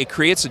it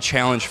creates a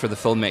challenge for the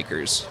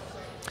filmmakers.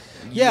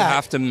 Yeah. You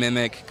have to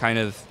mimic kind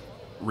of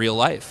real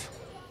life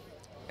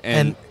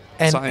and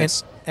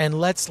science. And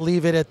let's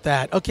leave it at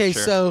that. Okay,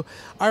 Sure. so,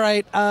 all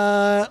right.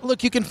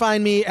 Look, you can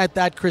find me at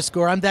that Chris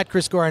Gore. I'm that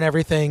Chris Gore on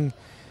everything.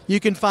 You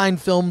can find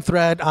Film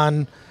Thread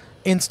on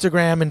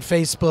Instagram and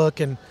Facebook,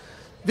 and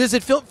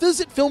visit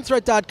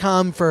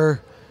filmthread.com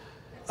for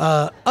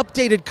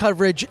updated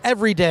coverage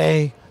every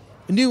day,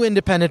 new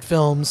independent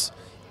films,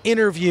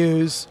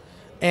 interviews,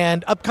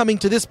 and upcoming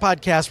to this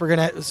podcast, we're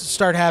going to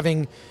start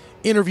having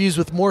interviews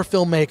with more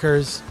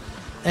filmmakers.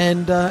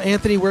 And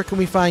Anthony, where can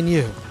we find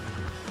you?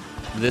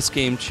 This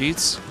Game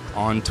Cheats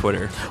on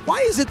Twitter. Why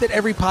is it that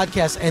every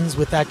podcast ends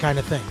with that kind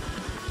of thing?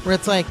 Where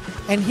it's like,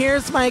 and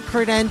here's my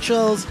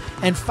credentials,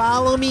 and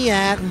follow me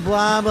at, and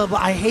blah, blah, blah.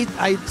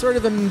 I sort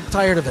of am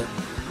tired of it.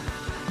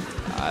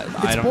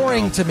 I don't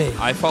boring know. to me.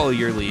 I follow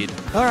your lead.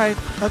 All right.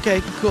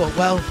 Okay, cool.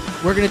 Well,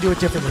 we're going to do it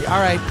differently. All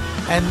right.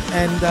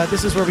 And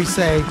this is where we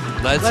say,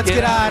 Let's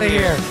get out of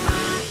here.